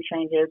adults go through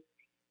changes,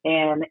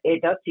 and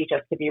it does teach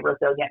us to be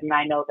resilient. And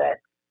I know that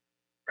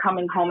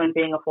coming home and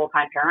being a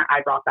full-time parent,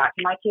 I brought that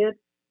to my kids,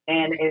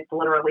 and it's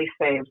literally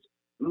saved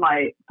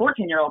my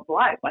 14-year-old's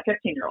life, my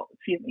 15-year-old,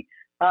 excuse me.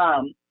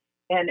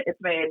 And it's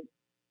made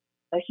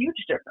a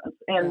huge difference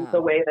in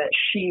the way that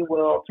she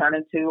will turn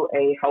into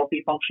a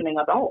healthy, functioning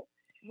adult.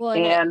 Well,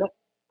 and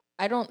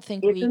I don't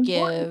think we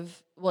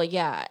give,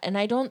 and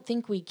I don't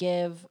think we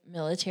give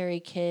military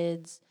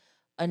kids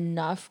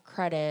enough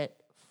credit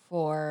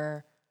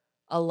for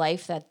a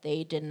life that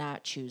they did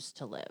not choose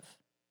to live.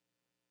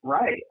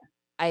 Right.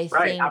 I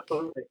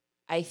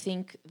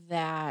think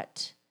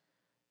that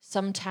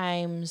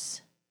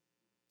sometimes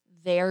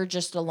they're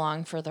just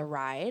along for the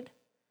ride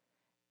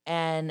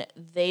and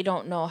they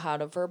don't know how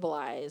to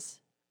verbalize,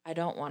 I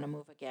don't want to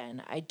move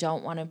again. I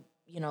don't want to,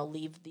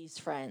 leave these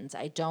friends.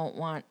 I don't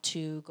want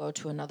to go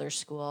to another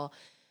school,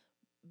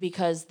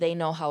 because they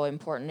know how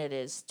important it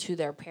is to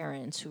their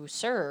parents who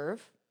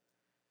serve.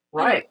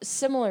 Right.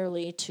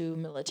 Similarly to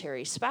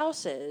military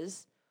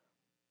spouses,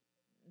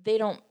 they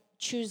don't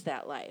choose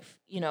that life,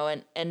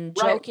 and Right.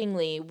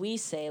 jokingly we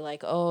say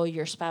like, oh,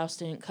 your spouse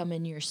didn't come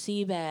in your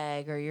sea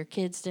bag, or your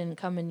kids didn't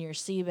come in your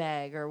sea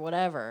bag, or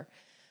whatever.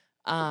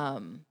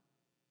 But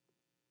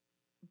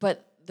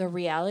the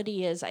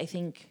reality is, I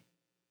think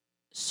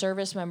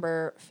service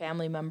member,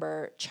 family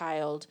member,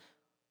 child,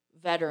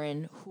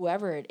 veteran,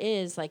 whoever it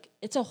is, like,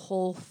 it's a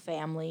whole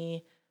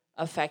family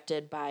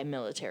affected by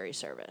military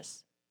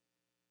service.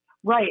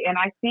 Right. And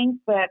I think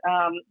that,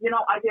 I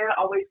did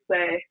always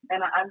say,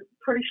 and I'm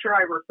pretty sure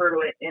I refer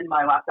to it in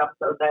my last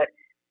episode, that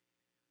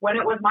when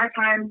it was my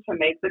time to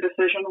make the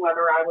decision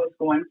whether I was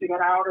going to get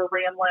out or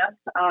reenlist,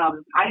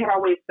 I had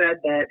always said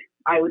that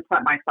I would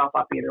set myself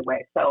up either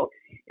way. So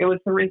it was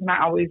the reason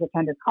I always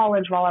attended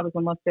college while I was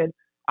enlisted.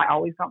 I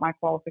always got my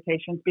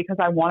qualifications because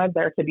I wanted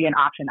there to be an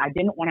option. I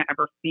didn't want to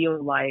ever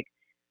feel like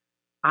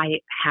I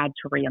had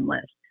to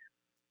reenlist.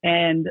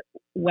 And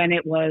when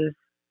it was,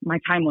 my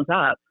time was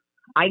up,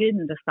 I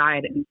didn't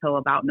decide until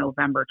about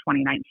November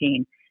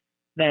 2019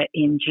 that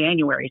in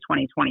January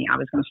 2020, I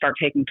was going to start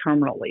taking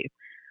terminal leave.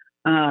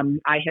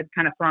 I had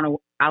kind of thrown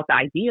out the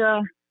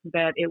idea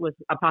that it was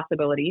a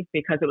possibility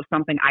because it was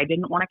something I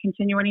didn't want to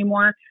continue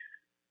anymore,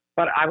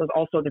 but I was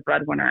also the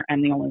breadwinner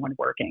and the only one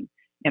working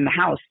in the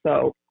house.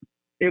 So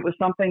it was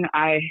something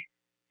I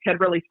had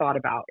really thought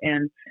about.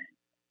 And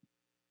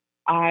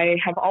I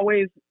have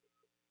always,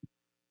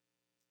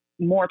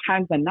 more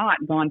times than not,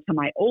 gone to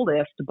my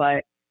oldest,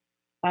 but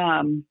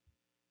in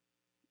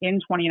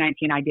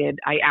 2019,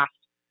 I asked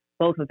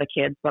both of the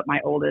kids, but my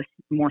oldest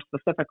more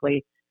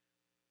specifically,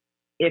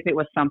 if it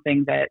was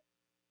something that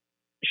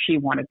she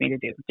wanted me to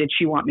do. Did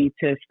she want me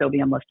to still be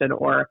enlisted,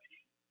 or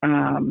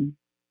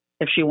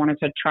if she wanted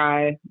to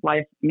try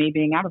life, me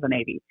being out of the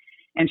Navy?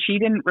 And she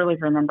didn't really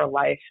remember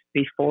life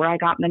before I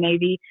got in the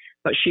Navy,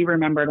 but she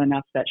remembered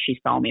enough that she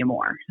saw me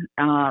more.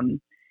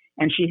 And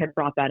she had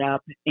brought that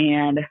up.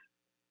 And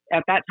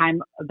at that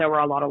time, there were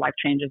a lot of life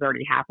changes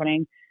already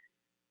happening,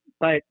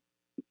 but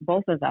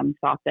both of them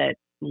thought that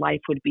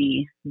life would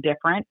be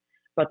different,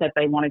 but that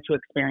they wanted to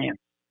experience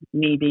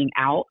me being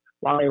out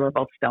while they were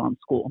both still in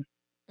school.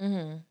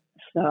 Mm-hmm.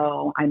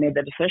 So I made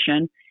the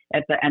decision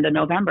at the end of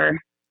November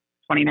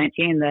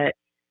 2019 that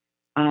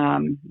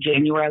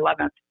January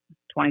 11th,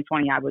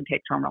 2020, I would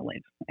take terminal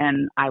leave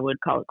and I would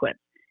call it quits.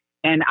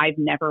 And I've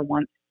never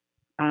once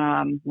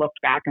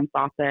looked back and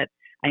thought that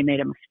I made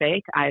a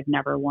mistake. I've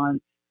never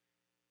once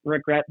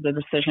regret the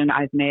decision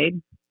I've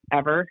made,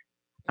 ever.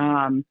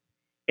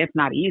 It's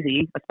not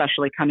easy,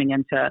 especially coming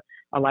into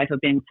a life of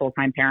being a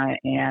full-time parent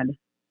and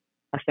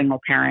a single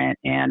parent.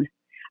 And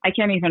I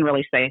can't even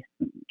really say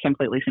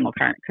completely single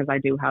parent because I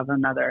do have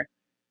another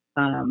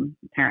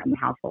parent in the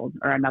household,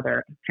 or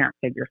another parent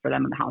figure for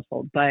them in the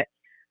household. But,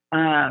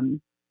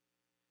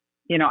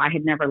 I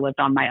had never lived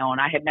on my own.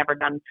 I had never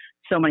done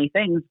so many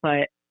things,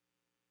 but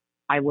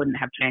I wouldn't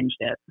have changed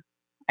it.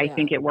 I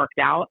think it worked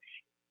out.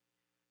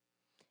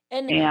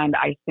 And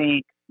I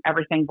think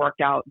everything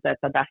worked out that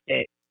the best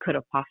it could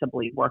have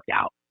possibly worked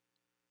out.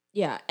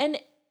 Yeah.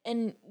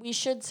 And we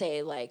should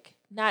say, like,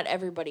 not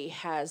everybody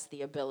has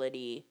the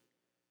ability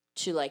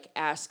to, like,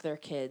 ask their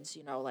kids,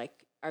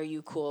 like, are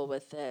you cool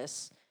with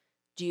this?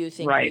 Do you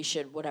think we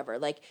should, whatever?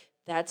 Like,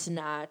 that's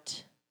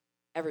not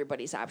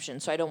everybody's option.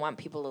 So I don't want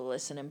people to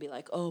listen and be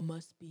like, oh,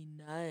 must be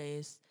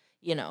nice,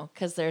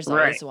 because there's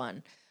always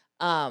one.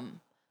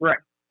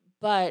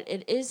 But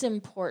it is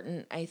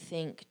important, I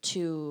think,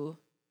 to,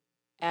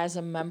 as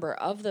a member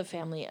of the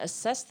family,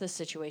 assess the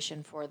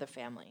situation for the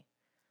family,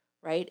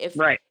 right?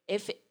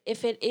 If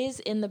it is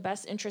in the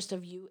best interest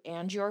of you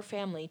and your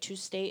family to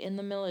stay in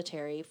the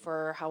military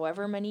for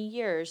however many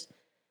years,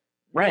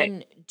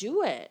 then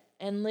do it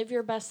and live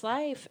your best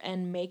life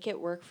and make it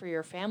work for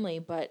your family.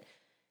 But,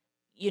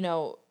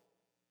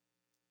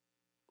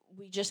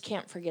 we just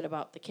can't forget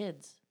about the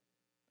kids.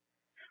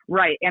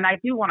 Right. And I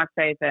do want to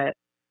say that,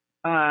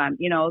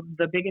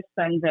 the biggest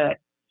thing that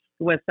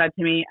was said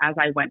to me as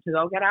I went to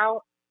go get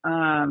out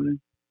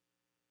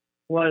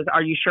was,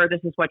 are you sure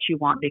this is what you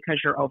want? Because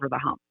you're over the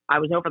hump. I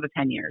was over the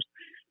 10 years.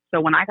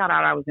 So when I got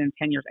out, I was in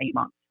 10 years, 8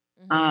 months.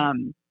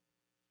 Mm-hmm.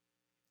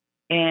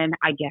 And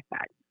I get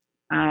that.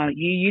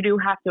 You do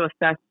have to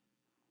assess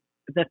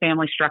the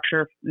family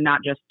structure,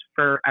 not just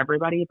for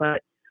everybody,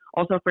 but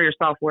also for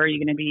yourself. Where are you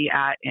going to be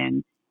at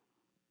in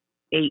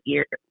 8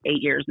 years,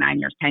 9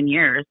 years, 10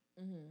 years,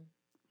 mm-hmm.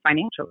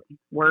 financially?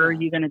 Where are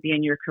you going to be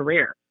in your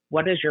career?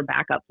 What is your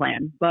backup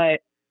plan?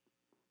 But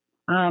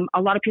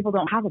a lot of people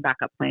don't have a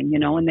backup plan,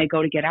 and they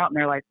go to get out and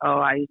they're like, oh,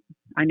 I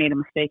made a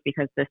mistake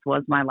because this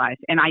was my life.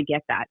 And I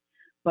get that.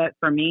 But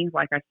for me,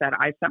 like I said,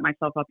 I set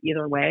myself up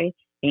either way.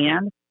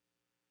 And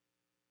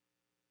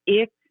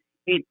if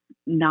it's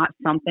not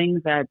something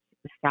that's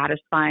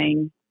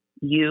satisfying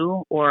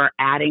you or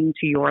adding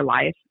to your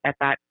life at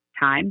that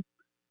time,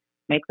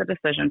 make the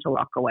decision to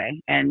walk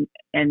away and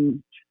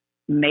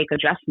make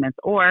adjustments,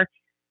 or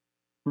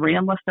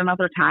re-enlist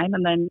another time,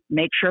 and then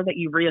make sure that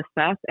you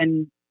reassess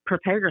and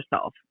prepare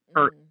yourself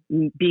for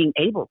being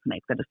able to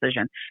make the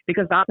decision,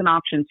 because that's an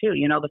option too.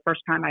 The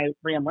first time I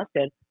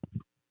re-enlisted,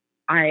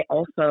 I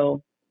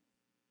also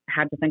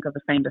had to think of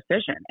the same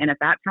decision. And at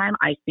that time,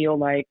 I feel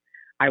like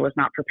I was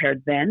not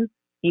prepared then,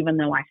 even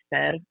though I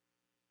said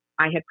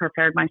I had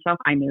prepared myself.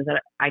 I knew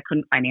that I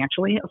couldn't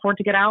financially afford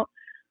to get out.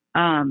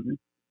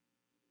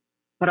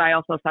 But I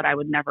also said I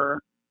would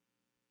never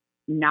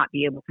not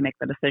be able to make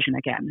the decision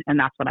again. And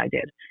that's what I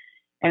did.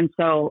 And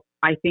so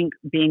I think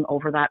being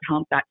over that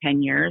hump, that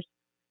 10 years,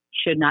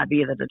 should not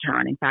be the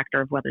determining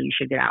factor of whether you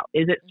should get out.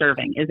 Is it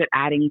serving? Is it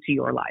adding to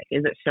your life?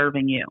 Is it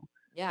serving you?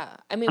 Yeah.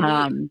 I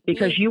mean,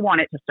 because you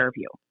want it to serve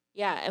you.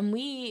 Yeah. And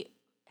we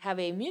have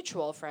a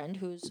mutual friend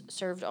who's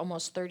served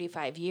almost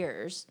 35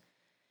 years.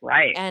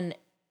 Right. And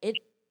it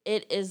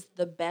is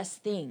the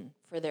best thing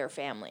for their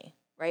family,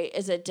 right?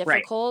 Is it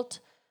difficult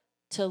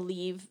to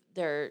leave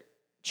their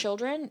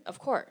children? Of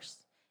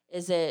course.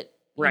 Is it,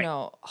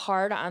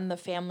 hard on the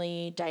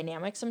family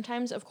dynamic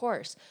sometimes? Of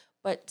course.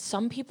 But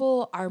some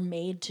people are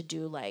made to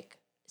do like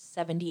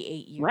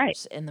 78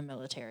 years in the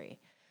military.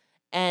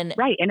 And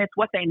and it's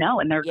what they know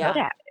and they're good at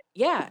it.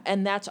 Yeah,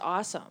 and that's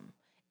awesome.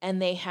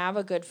 And they have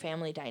a good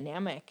family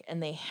dynamic,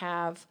 and they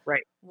have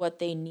what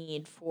they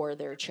need for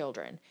their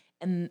children.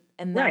 And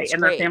that's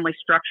and great. their family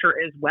structure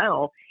is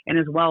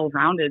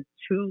well-rounded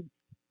to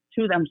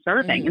them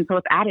serving. And so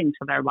it's adding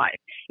to their life.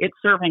 It's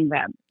serving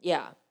them.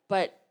 Yeah,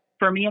 but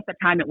for me at the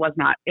time, it was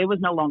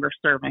no longer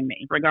serving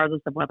me,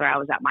 regardless of whether I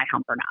was at my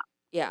hump or not.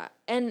 Yeah.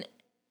 And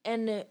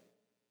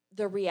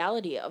the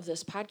reality of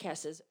this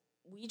podcast is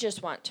we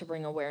just want to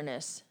bring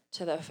awareness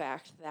to the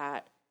fact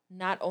that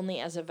not only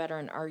as a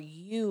veteran are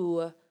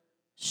you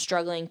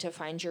struggling to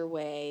find your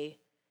way,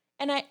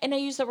 and I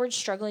use the word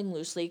struggling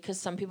loosely because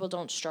some people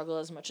don't struggle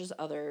as much as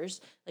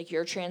others. Like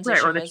your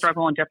transition, or they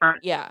struggle in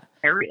different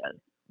areas.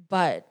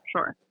 But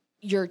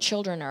your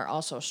children are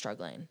also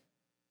struggling.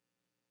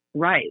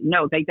 Right.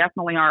 No, they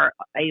definitely are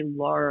a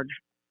large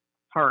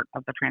part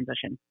of the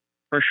transition,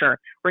 for sure.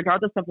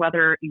 Regardless of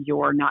whether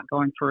you're not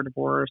going through a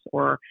divorce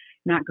or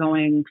not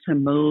going to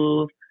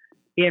move,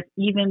 if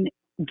even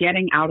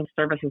getting out of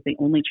service is the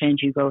only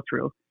change you go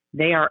through,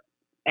 they are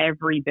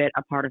every bit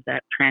a part of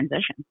that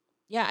transition.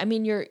 Yeah, I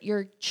mean,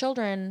 your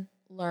children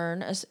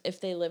learn, as if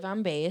they live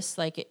on base,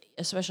 like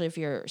especially if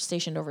you're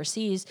stationed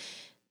overseas,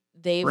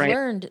 they've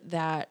learned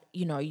that,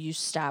 you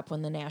stop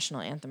when the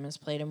national anthem is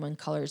played and when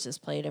colors is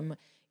played, and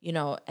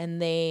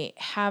and they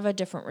have a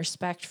different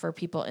respect for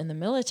people in the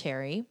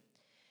military.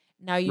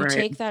 Now you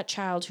take that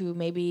child who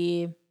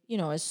maybe,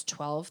 is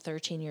 12,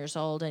 13 years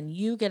old, and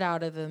you get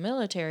out of the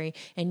military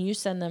and you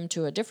send them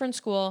to a different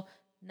school,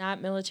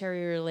 not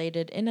military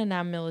related, in a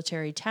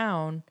non-military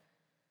town.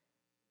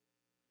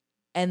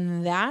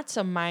 And that's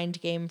a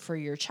mind game for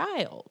your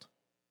child.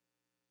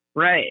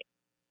 Right.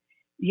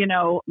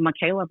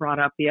 Michaela brought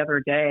up the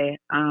other day,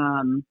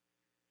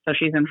 so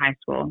she's in high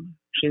school,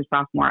 she's a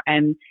sophomore,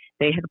 and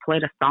they had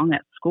played a song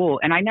at school,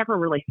 and I never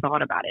really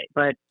thought about it,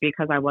 but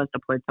because I was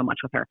deployed so much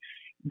with her,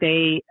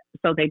 they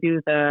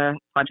do the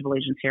Pledge of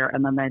Allegiance here,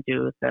 and then they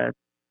do the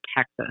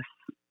Texas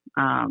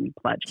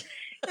pledge.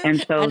 And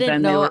so I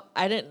didn't know.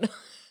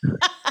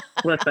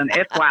 Listen,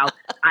 it's wild.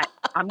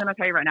 I'm going to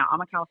tell you right now, I'm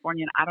a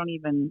Californian. I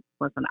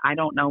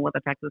don't know what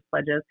the Texas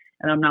pledge is,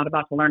 and I'm not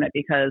about to learn it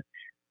because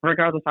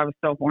regardless, I was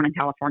still born in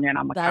California and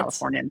I'm a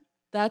Californian.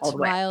 That's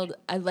wild.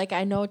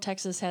 I know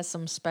Texas has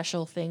some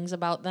special things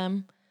about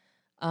them.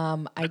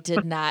 I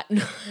did not.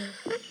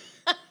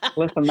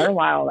 Listen, they're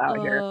wild out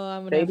here.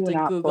 I'm going to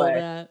have to Google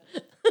that.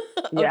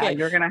 Yeah,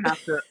 you're going to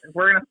have to,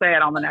 we're going to say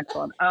it on the next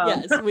one.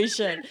 Yes, we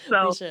should.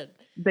 So we should.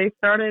 They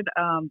started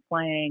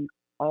playing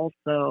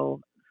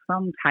also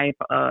some type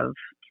of,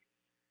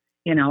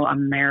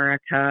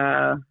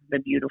 America the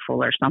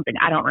Beautiful or something.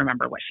 I don't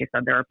remember what she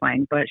said they were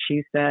playing, but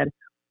she said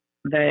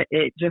that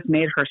it just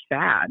made her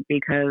sad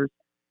because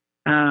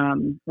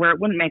where it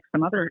wouldn't make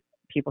some other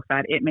people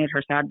sad, it made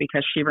her sad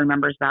because she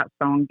remembers that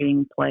song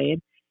being played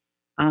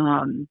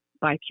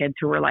by kids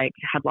who were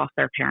had lost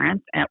their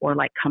parents or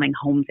coming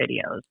home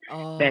videos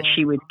that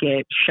she would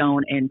get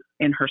shown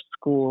in her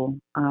school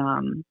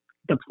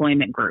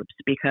deployment groups,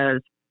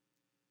 because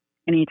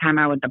anytime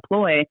I would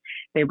deploy,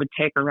 they would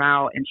take her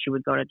out and she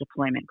would go to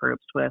deployment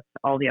groups with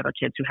all the other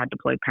kids who had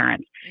deployed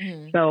parents.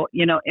 Mm-hmm. So,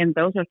 and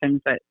those are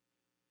things that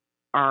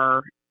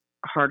are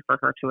hard for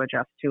her to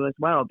adjust to as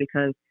well,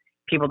 because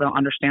people don't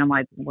understand,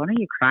 what are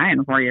you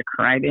crying for, you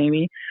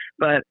crybaby?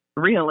 But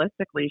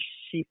realistically,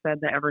 she said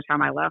that every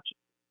time I left,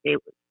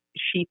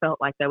 she felt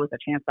like there was a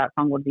chance that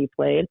song would be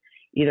played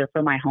either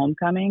for my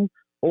homecoming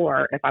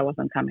or if I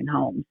wasn't coming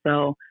home.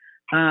 So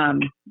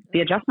the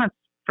adjustments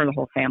for the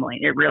whole family,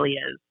 it really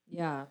is.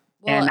 Yeah.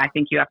 Well, and I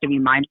think you have to be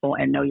mindful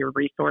and know your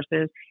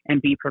resources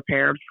and be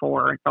prepared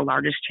for the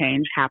largest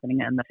change happening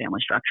in the family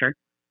structure.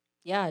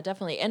 Yeah,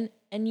 definitely.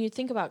 And you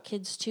think about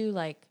kids too,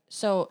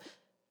 so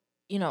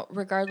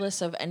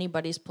regardless of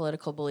anybody's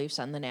political beliefs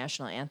on the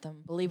national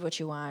anthem, believe what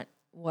you want,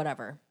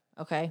 whatever.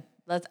 Okay?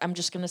 I'm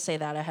just going to say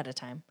that ahead of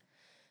time.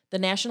 The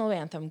national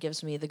anthem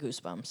gives me the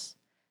goosebumps.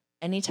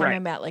 Anytime Right.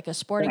 I'm at like a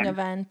sporting Yeah.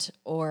 event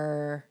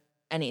or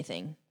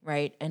anything,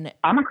 right? And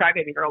I'm a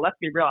crybaby girl. Let's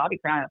be real. I'll be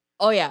crying.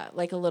 oh yeah,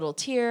 like a little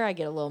tear. I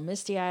get a little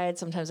misty eyed.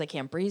 Sometimes I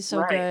can't breathe so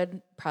Right.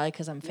 good, probably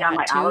because I'm Yeah,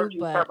 my fat too. allergies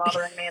start But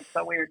bothering me. It's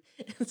so weird.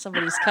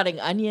 somebody's cutting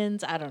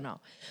onions. I don't know.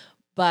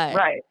 But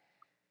Right.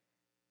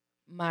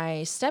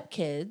 my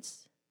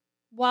stepkids,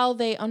 while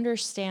they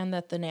understand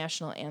that the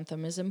national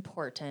anthem is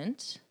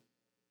important,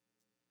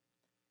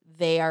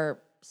 they are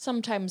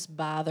sometimes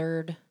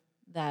bothered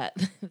that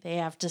they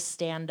have to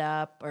stand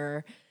up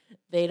or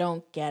they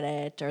don't get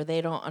it or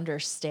they don't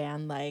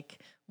understand. Like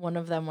one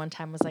of them one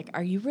time was like,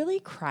 "Are you really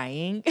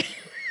crying?" And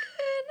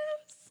I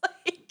was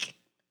like,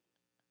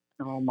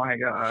 Oh my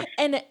gosh.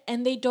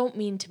 and they don't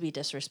mean to be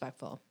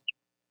disrespectful.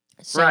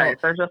 Right.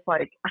 So They're just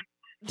like,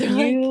 they're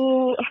like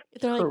you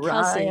they're like,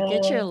 "Kelsey,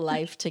 get your crying.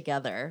 life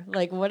together.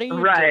 Like what are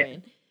you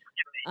Right.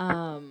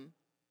 doing?"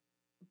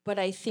 But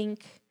I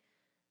think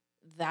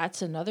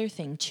that's another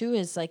thing too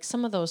is like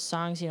some of those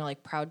songs,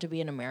 like Proud to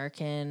Be an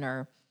American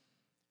or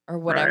Right.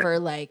 whatever,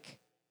 like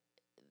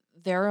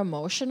they're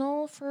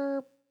emotional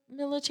for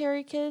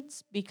military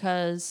kids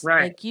because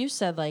Right. like you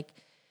said, like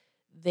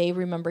they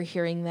remember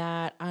hearing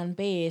that on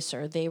base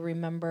or they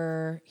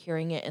remember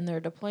hearing it in their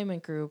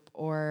deployment group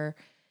or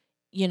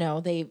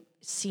they've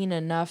seen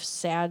enough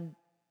sad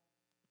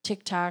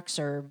TikToks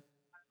or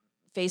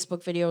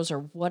Facebook videos or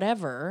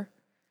whatever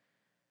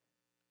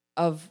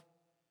of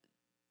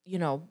you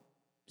know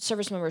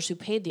service members who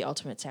paid the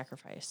ultimate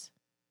sacrifice,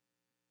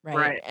 right?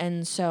 Right.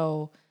 And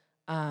so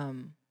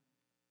um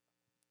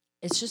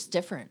it's just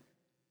different.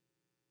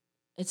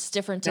 It's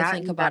different to That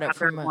think and about that it other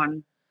from a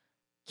one,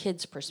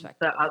 kid's the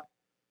perspective.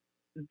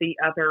 the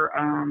other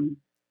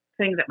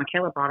thing that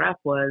Michaela brought up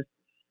was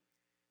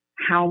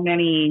how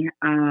many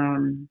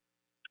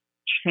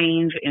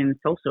change in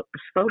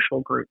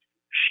social groups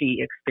she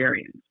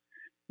experienced.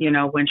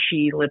 When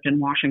she lived in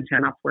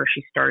Washington, that's where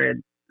she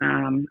started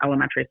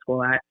elementary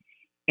school at,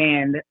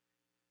 and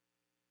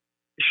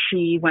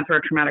she went through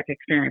a traumatic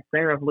experience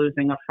there of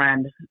losing a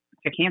friend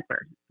to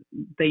cancer.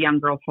 The young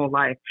girl's whole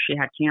life, she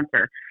had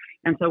cancer.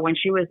 And so when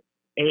she was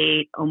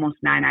 8, almost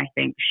 9, I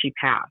think, she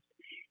passed.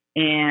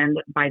 And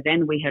by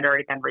then we had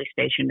already been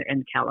restationed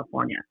in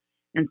California.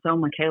 And so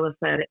Michaela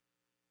said,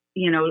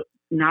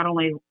 not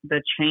only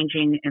the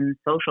changing in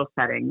social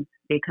settings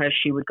because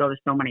she would go to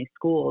so many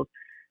schools,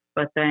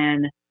 but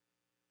then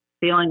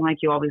feeling like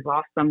you always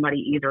lost somebody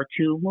either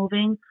to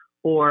moving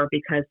or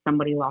because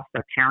somebody lost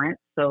a parent.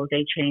 So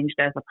they changed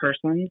as a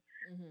person.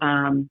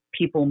 Mm-hmm.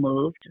 People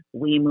moved,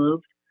 we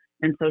moved.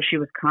 And so she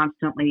was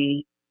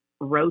constantly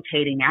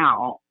rotating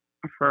out,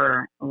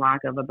 for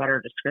lack of a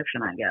better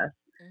description, I guess,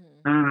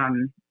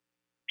 Mm-hmm.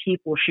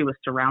 people she was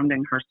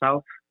surrounding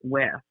herself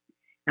with.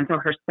 And so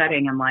her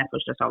setting in life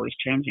was just always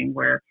changing.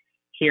 Where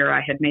here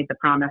I had made the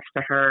promise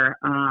to her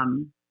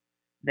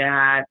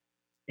that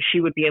she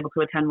would be able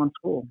to attend one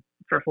school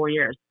for 4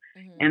 years.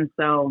 Mm-hmm. And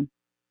so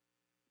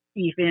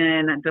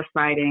even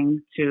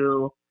deciding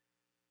to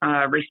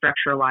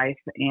restructure life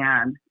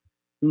and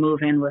move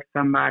in with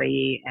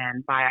somebody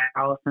and buy a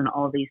house and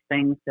all these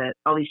changes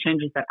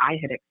that I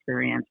had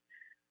experienced,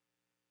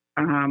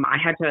 I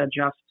had to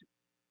adjust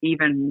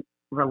even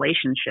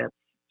relationships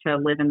to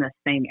live in the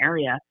same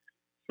area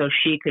so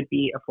she could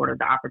be afforded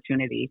the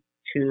opportunity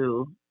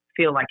to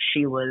feel like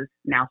she was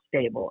now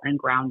stable and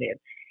grounded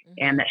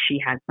and that she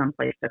had some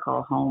place to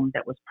call home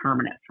that was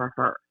permanent for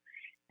her.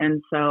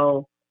 And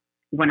so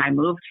when I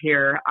moved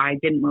here, I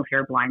didn't move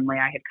here blindly.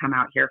 I had come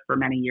out here for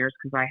many years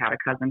because I had a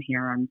cousin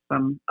here and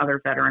some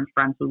other veteran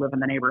friends who live in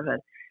the neighborhood.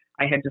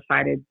 I had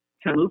decided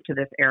to move to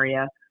this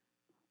area,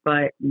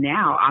 but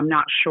now I'm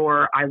not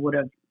sure I would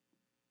have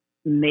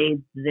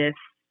made this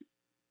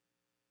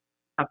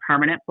a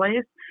permanent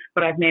place,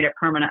 but I've made it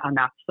permanent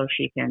enough so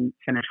she can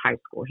finish high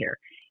school here.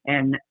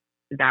 And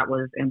that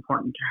was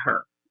important to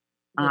her.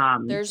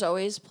 There's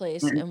always a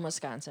place in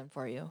Wisconsin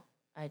for you.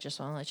 I just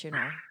want to let you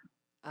know.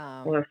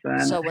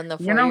 Listen, So when the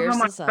you 4 know how years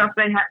much is stuff up,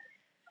 they have.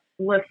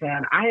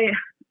 Listen,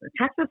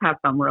 Texas has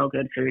some real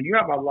good food. You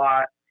have a we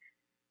lot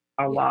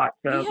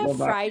we to have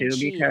live up fried to because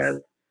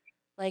cheese.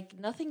 Like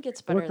nothing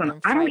gets better listen,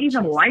 than I don't fried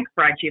even cheese. like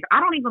fried cheese. I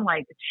don't even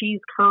like cheese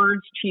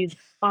curds, cheese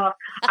puffs.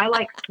 I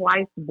like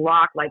sliced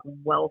block, like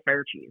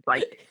welfare cheese,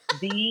 like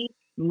the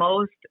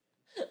most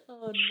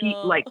Oh cheap,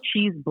 no. like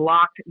cheese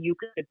block you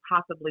could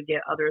possibly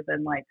get, other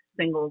than like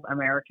Singles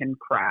American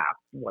Craft,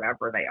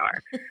 whatever they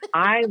are.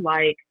 I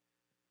like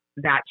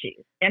that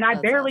cheese, and I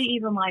That's barely awesome.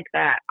 even like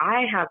that.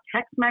 I have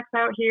Tex-Mex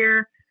out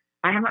here.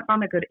 I haven't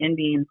found a good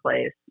Indian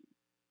place,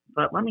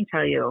 but let me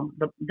tell you,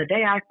 the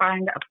day I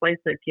find a place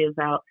that gives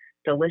out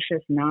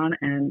delicious naan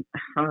and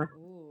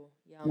Ooh,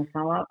 yum.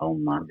 masala, oh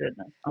my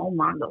goodness, oh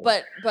my god.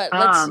 But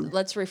let's Um,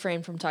 let's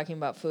refrain from talking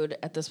about food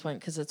at this point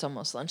because it's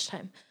almost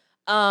lunchtime.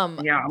 yeah,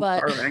 I'm But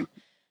starving.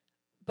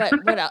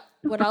 but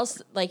what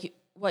else? Like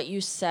what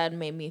you said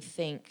made me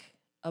think.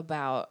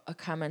 about a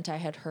comment I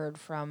had heard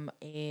from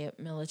a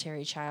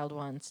military child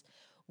once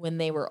when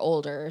they were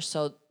older.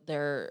 So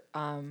their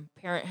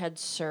parent had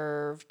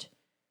served,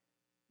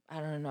 I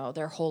don't know,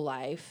 their whole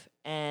life,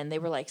 and they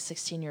were like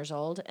 16 years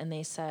old. And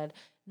they said,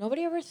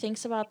 nobody ever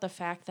thinks about the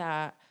fact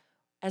that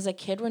as a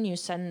kid, when you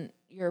send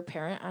your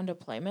parent on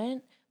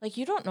deployment, like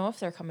you don't know if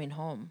they're coming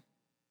home.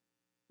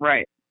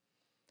 Right.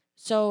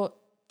 So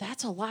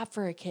that's a lot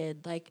for a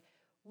kid. Like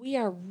we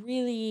are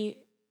really,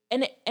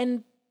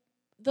 and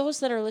those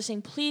that are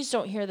listening, please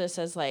don't hear this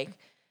as like,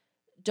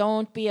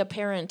 don't be a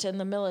parent in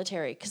the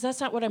military, because that's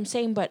not what I'm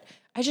saying. But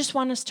I just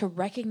want us to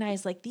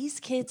recognize like these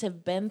kids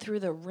have been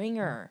through the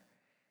ringer.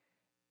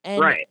 And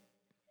Right.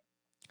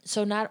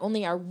 so not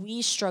only are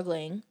we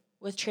struggling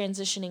with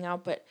transitioning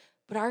out, but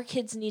our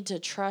kids need to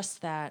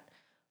trust that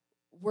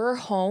we're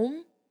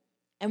home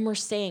and we're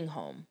staying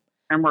home.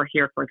 And we're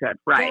here for good.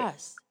 Right.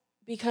 Yes.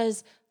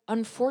 Because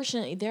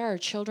unfortunately, there are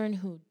children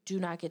who do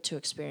not get to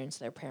experience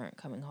their parent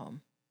coming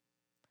home.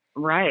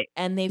 Right.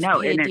 And they've No,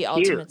 and paid it's the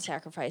ultimate huge.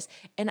 sacrifice.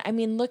 And I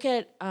mean, look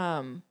at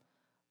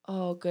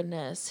oh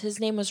goodness, his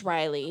name was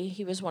Riley.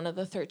 He was one of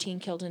the 13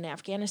 killed in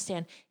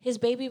Afghanistan. His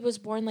baby was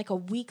born like a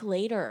week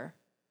later.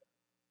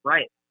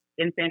 Right.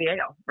 In San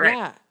Diego. Right.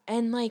 Yeah.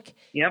 And like,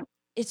 Yep.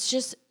 it's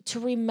just to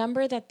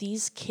remember that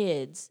these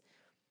kids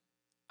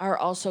are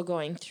also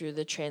going through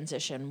the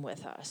transition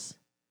with us.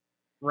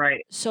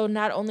 Right. So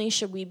not only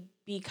should we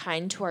be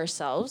kind to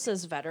ourselves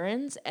as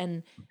veterans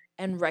and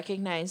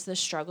recognize the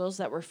struggles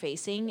that we're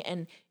facing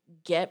and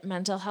get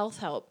mental health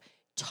help,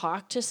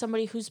 talk to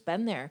somebody who's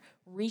been there,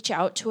 reach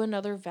out to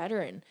another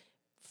veteran,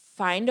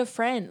 find a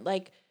friend.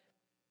 Like,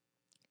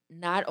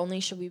 not only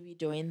should we be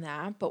doing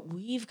that, but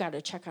we've got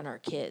to check on our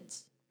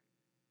kids.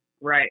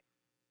 Right.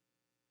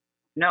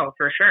 No,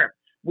 for sure.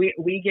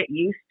 We get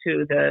used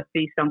to the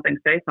see something,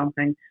 say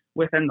something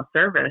within the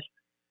service,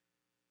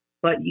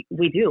 but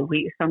we do.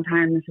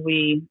 Sometimes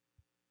we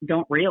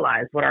don't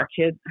realize what our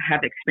kids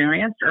have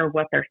experienced or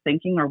what they're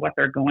thinking or what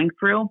they're going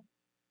through.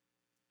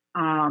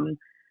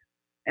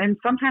 And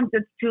sometimes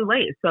it's too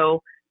late.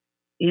 So,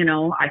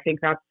 I think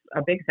that's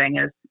a big thing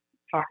is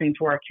talking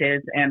to our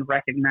kids and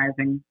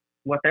recognizing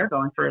what they're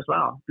going through as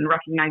well and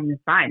recognizing the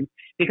signs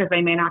because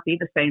they may not be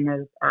the same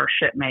as our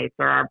shipmates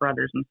or our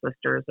brothers and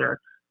sisters or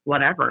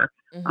whatever.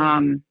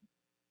 Mm-hmm.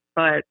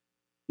 But,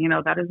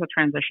 that is a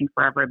transition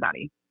for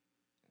everybody.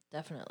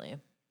 Definitely.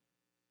 It's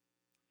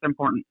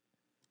important.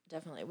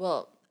 Definitely.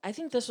 Well, I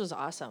think this was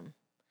awesome.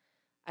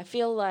 I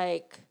feel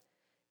like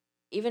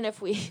even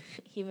if we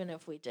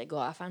did go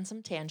off on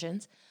some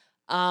tangents,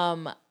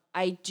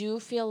 I do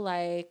feel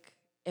like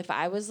if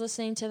I was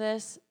listening to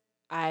this,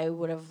 I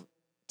would have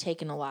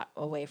taken a lot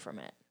away from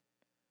it.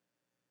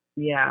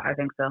 Yeah, I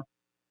think so.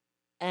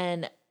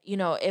 And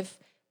if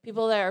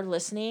people that are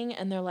listening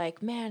and they're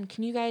like, "Man,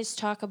 can you guys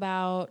talk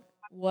about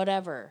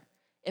whatever?"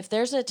 If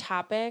there's a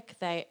topic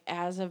that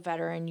as a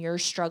veteran you're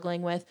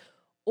struggling with,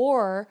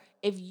 or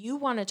if you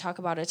want to talk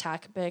about a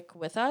topic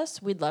with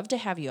us, we'd love to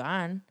have you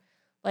on.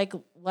 Like,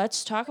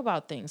 let's talk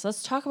about things.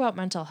 Let's talk about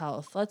mental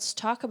health. Let's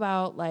talk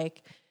about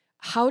like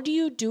how do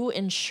you do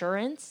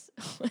insurance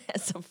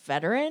as a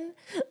veteran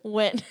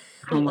when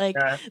Oh my like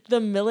gosh.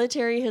 the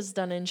military has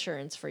done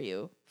insurance for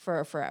you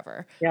for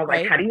forever, Yeah, like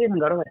right? how do you even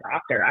go to the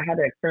doctor? I had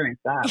to experience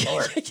that,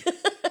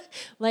 Lord.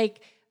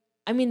 Like,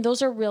 I mean,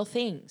 those are real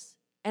things.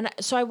 And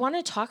so I want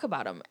to talk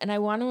about them and I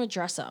want to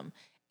address them.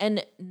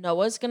 And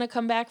Noah's going to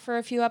come back for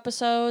a few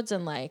episodes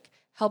and like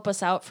help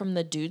us out from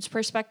the dude's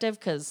perspective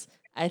because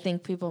I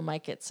think people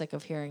might get sick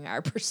of hearing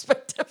our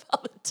perspective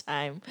all the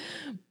time.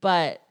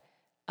 But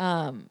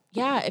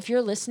yeah, if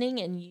you're listening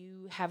and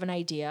you have an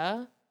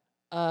idea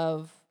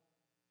of,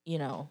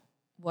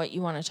 what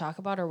you want to talk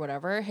about or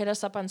whatever, hit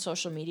us up on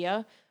social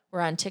media. We're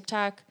on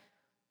TikTok,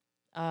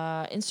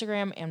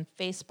 Instagram, and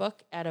Facebook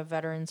at A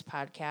Veterans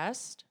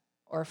Podcast,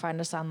 or find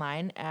us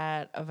online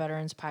at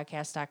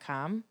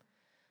aveteranspodcast.com.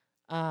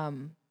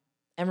 And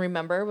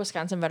remember,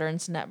 Wisconsin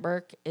Veterans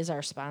Network is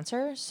our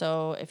sponsor.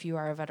 So if you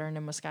are a veteran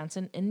in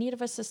Wisconsin in need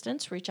of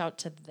assistance, reach out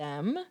to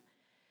them.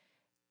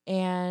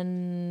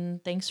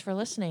 And thanks for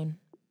listening.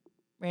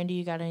 Randy,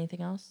 you got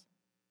anything else?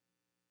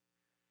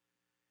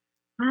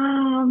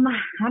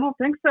 I don't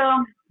think so.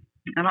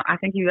 I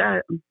think you got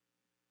it.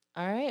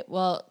 All right.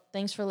 Well,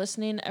 thanks for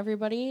listening,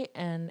 everybody,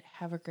 and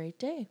have a great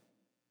day.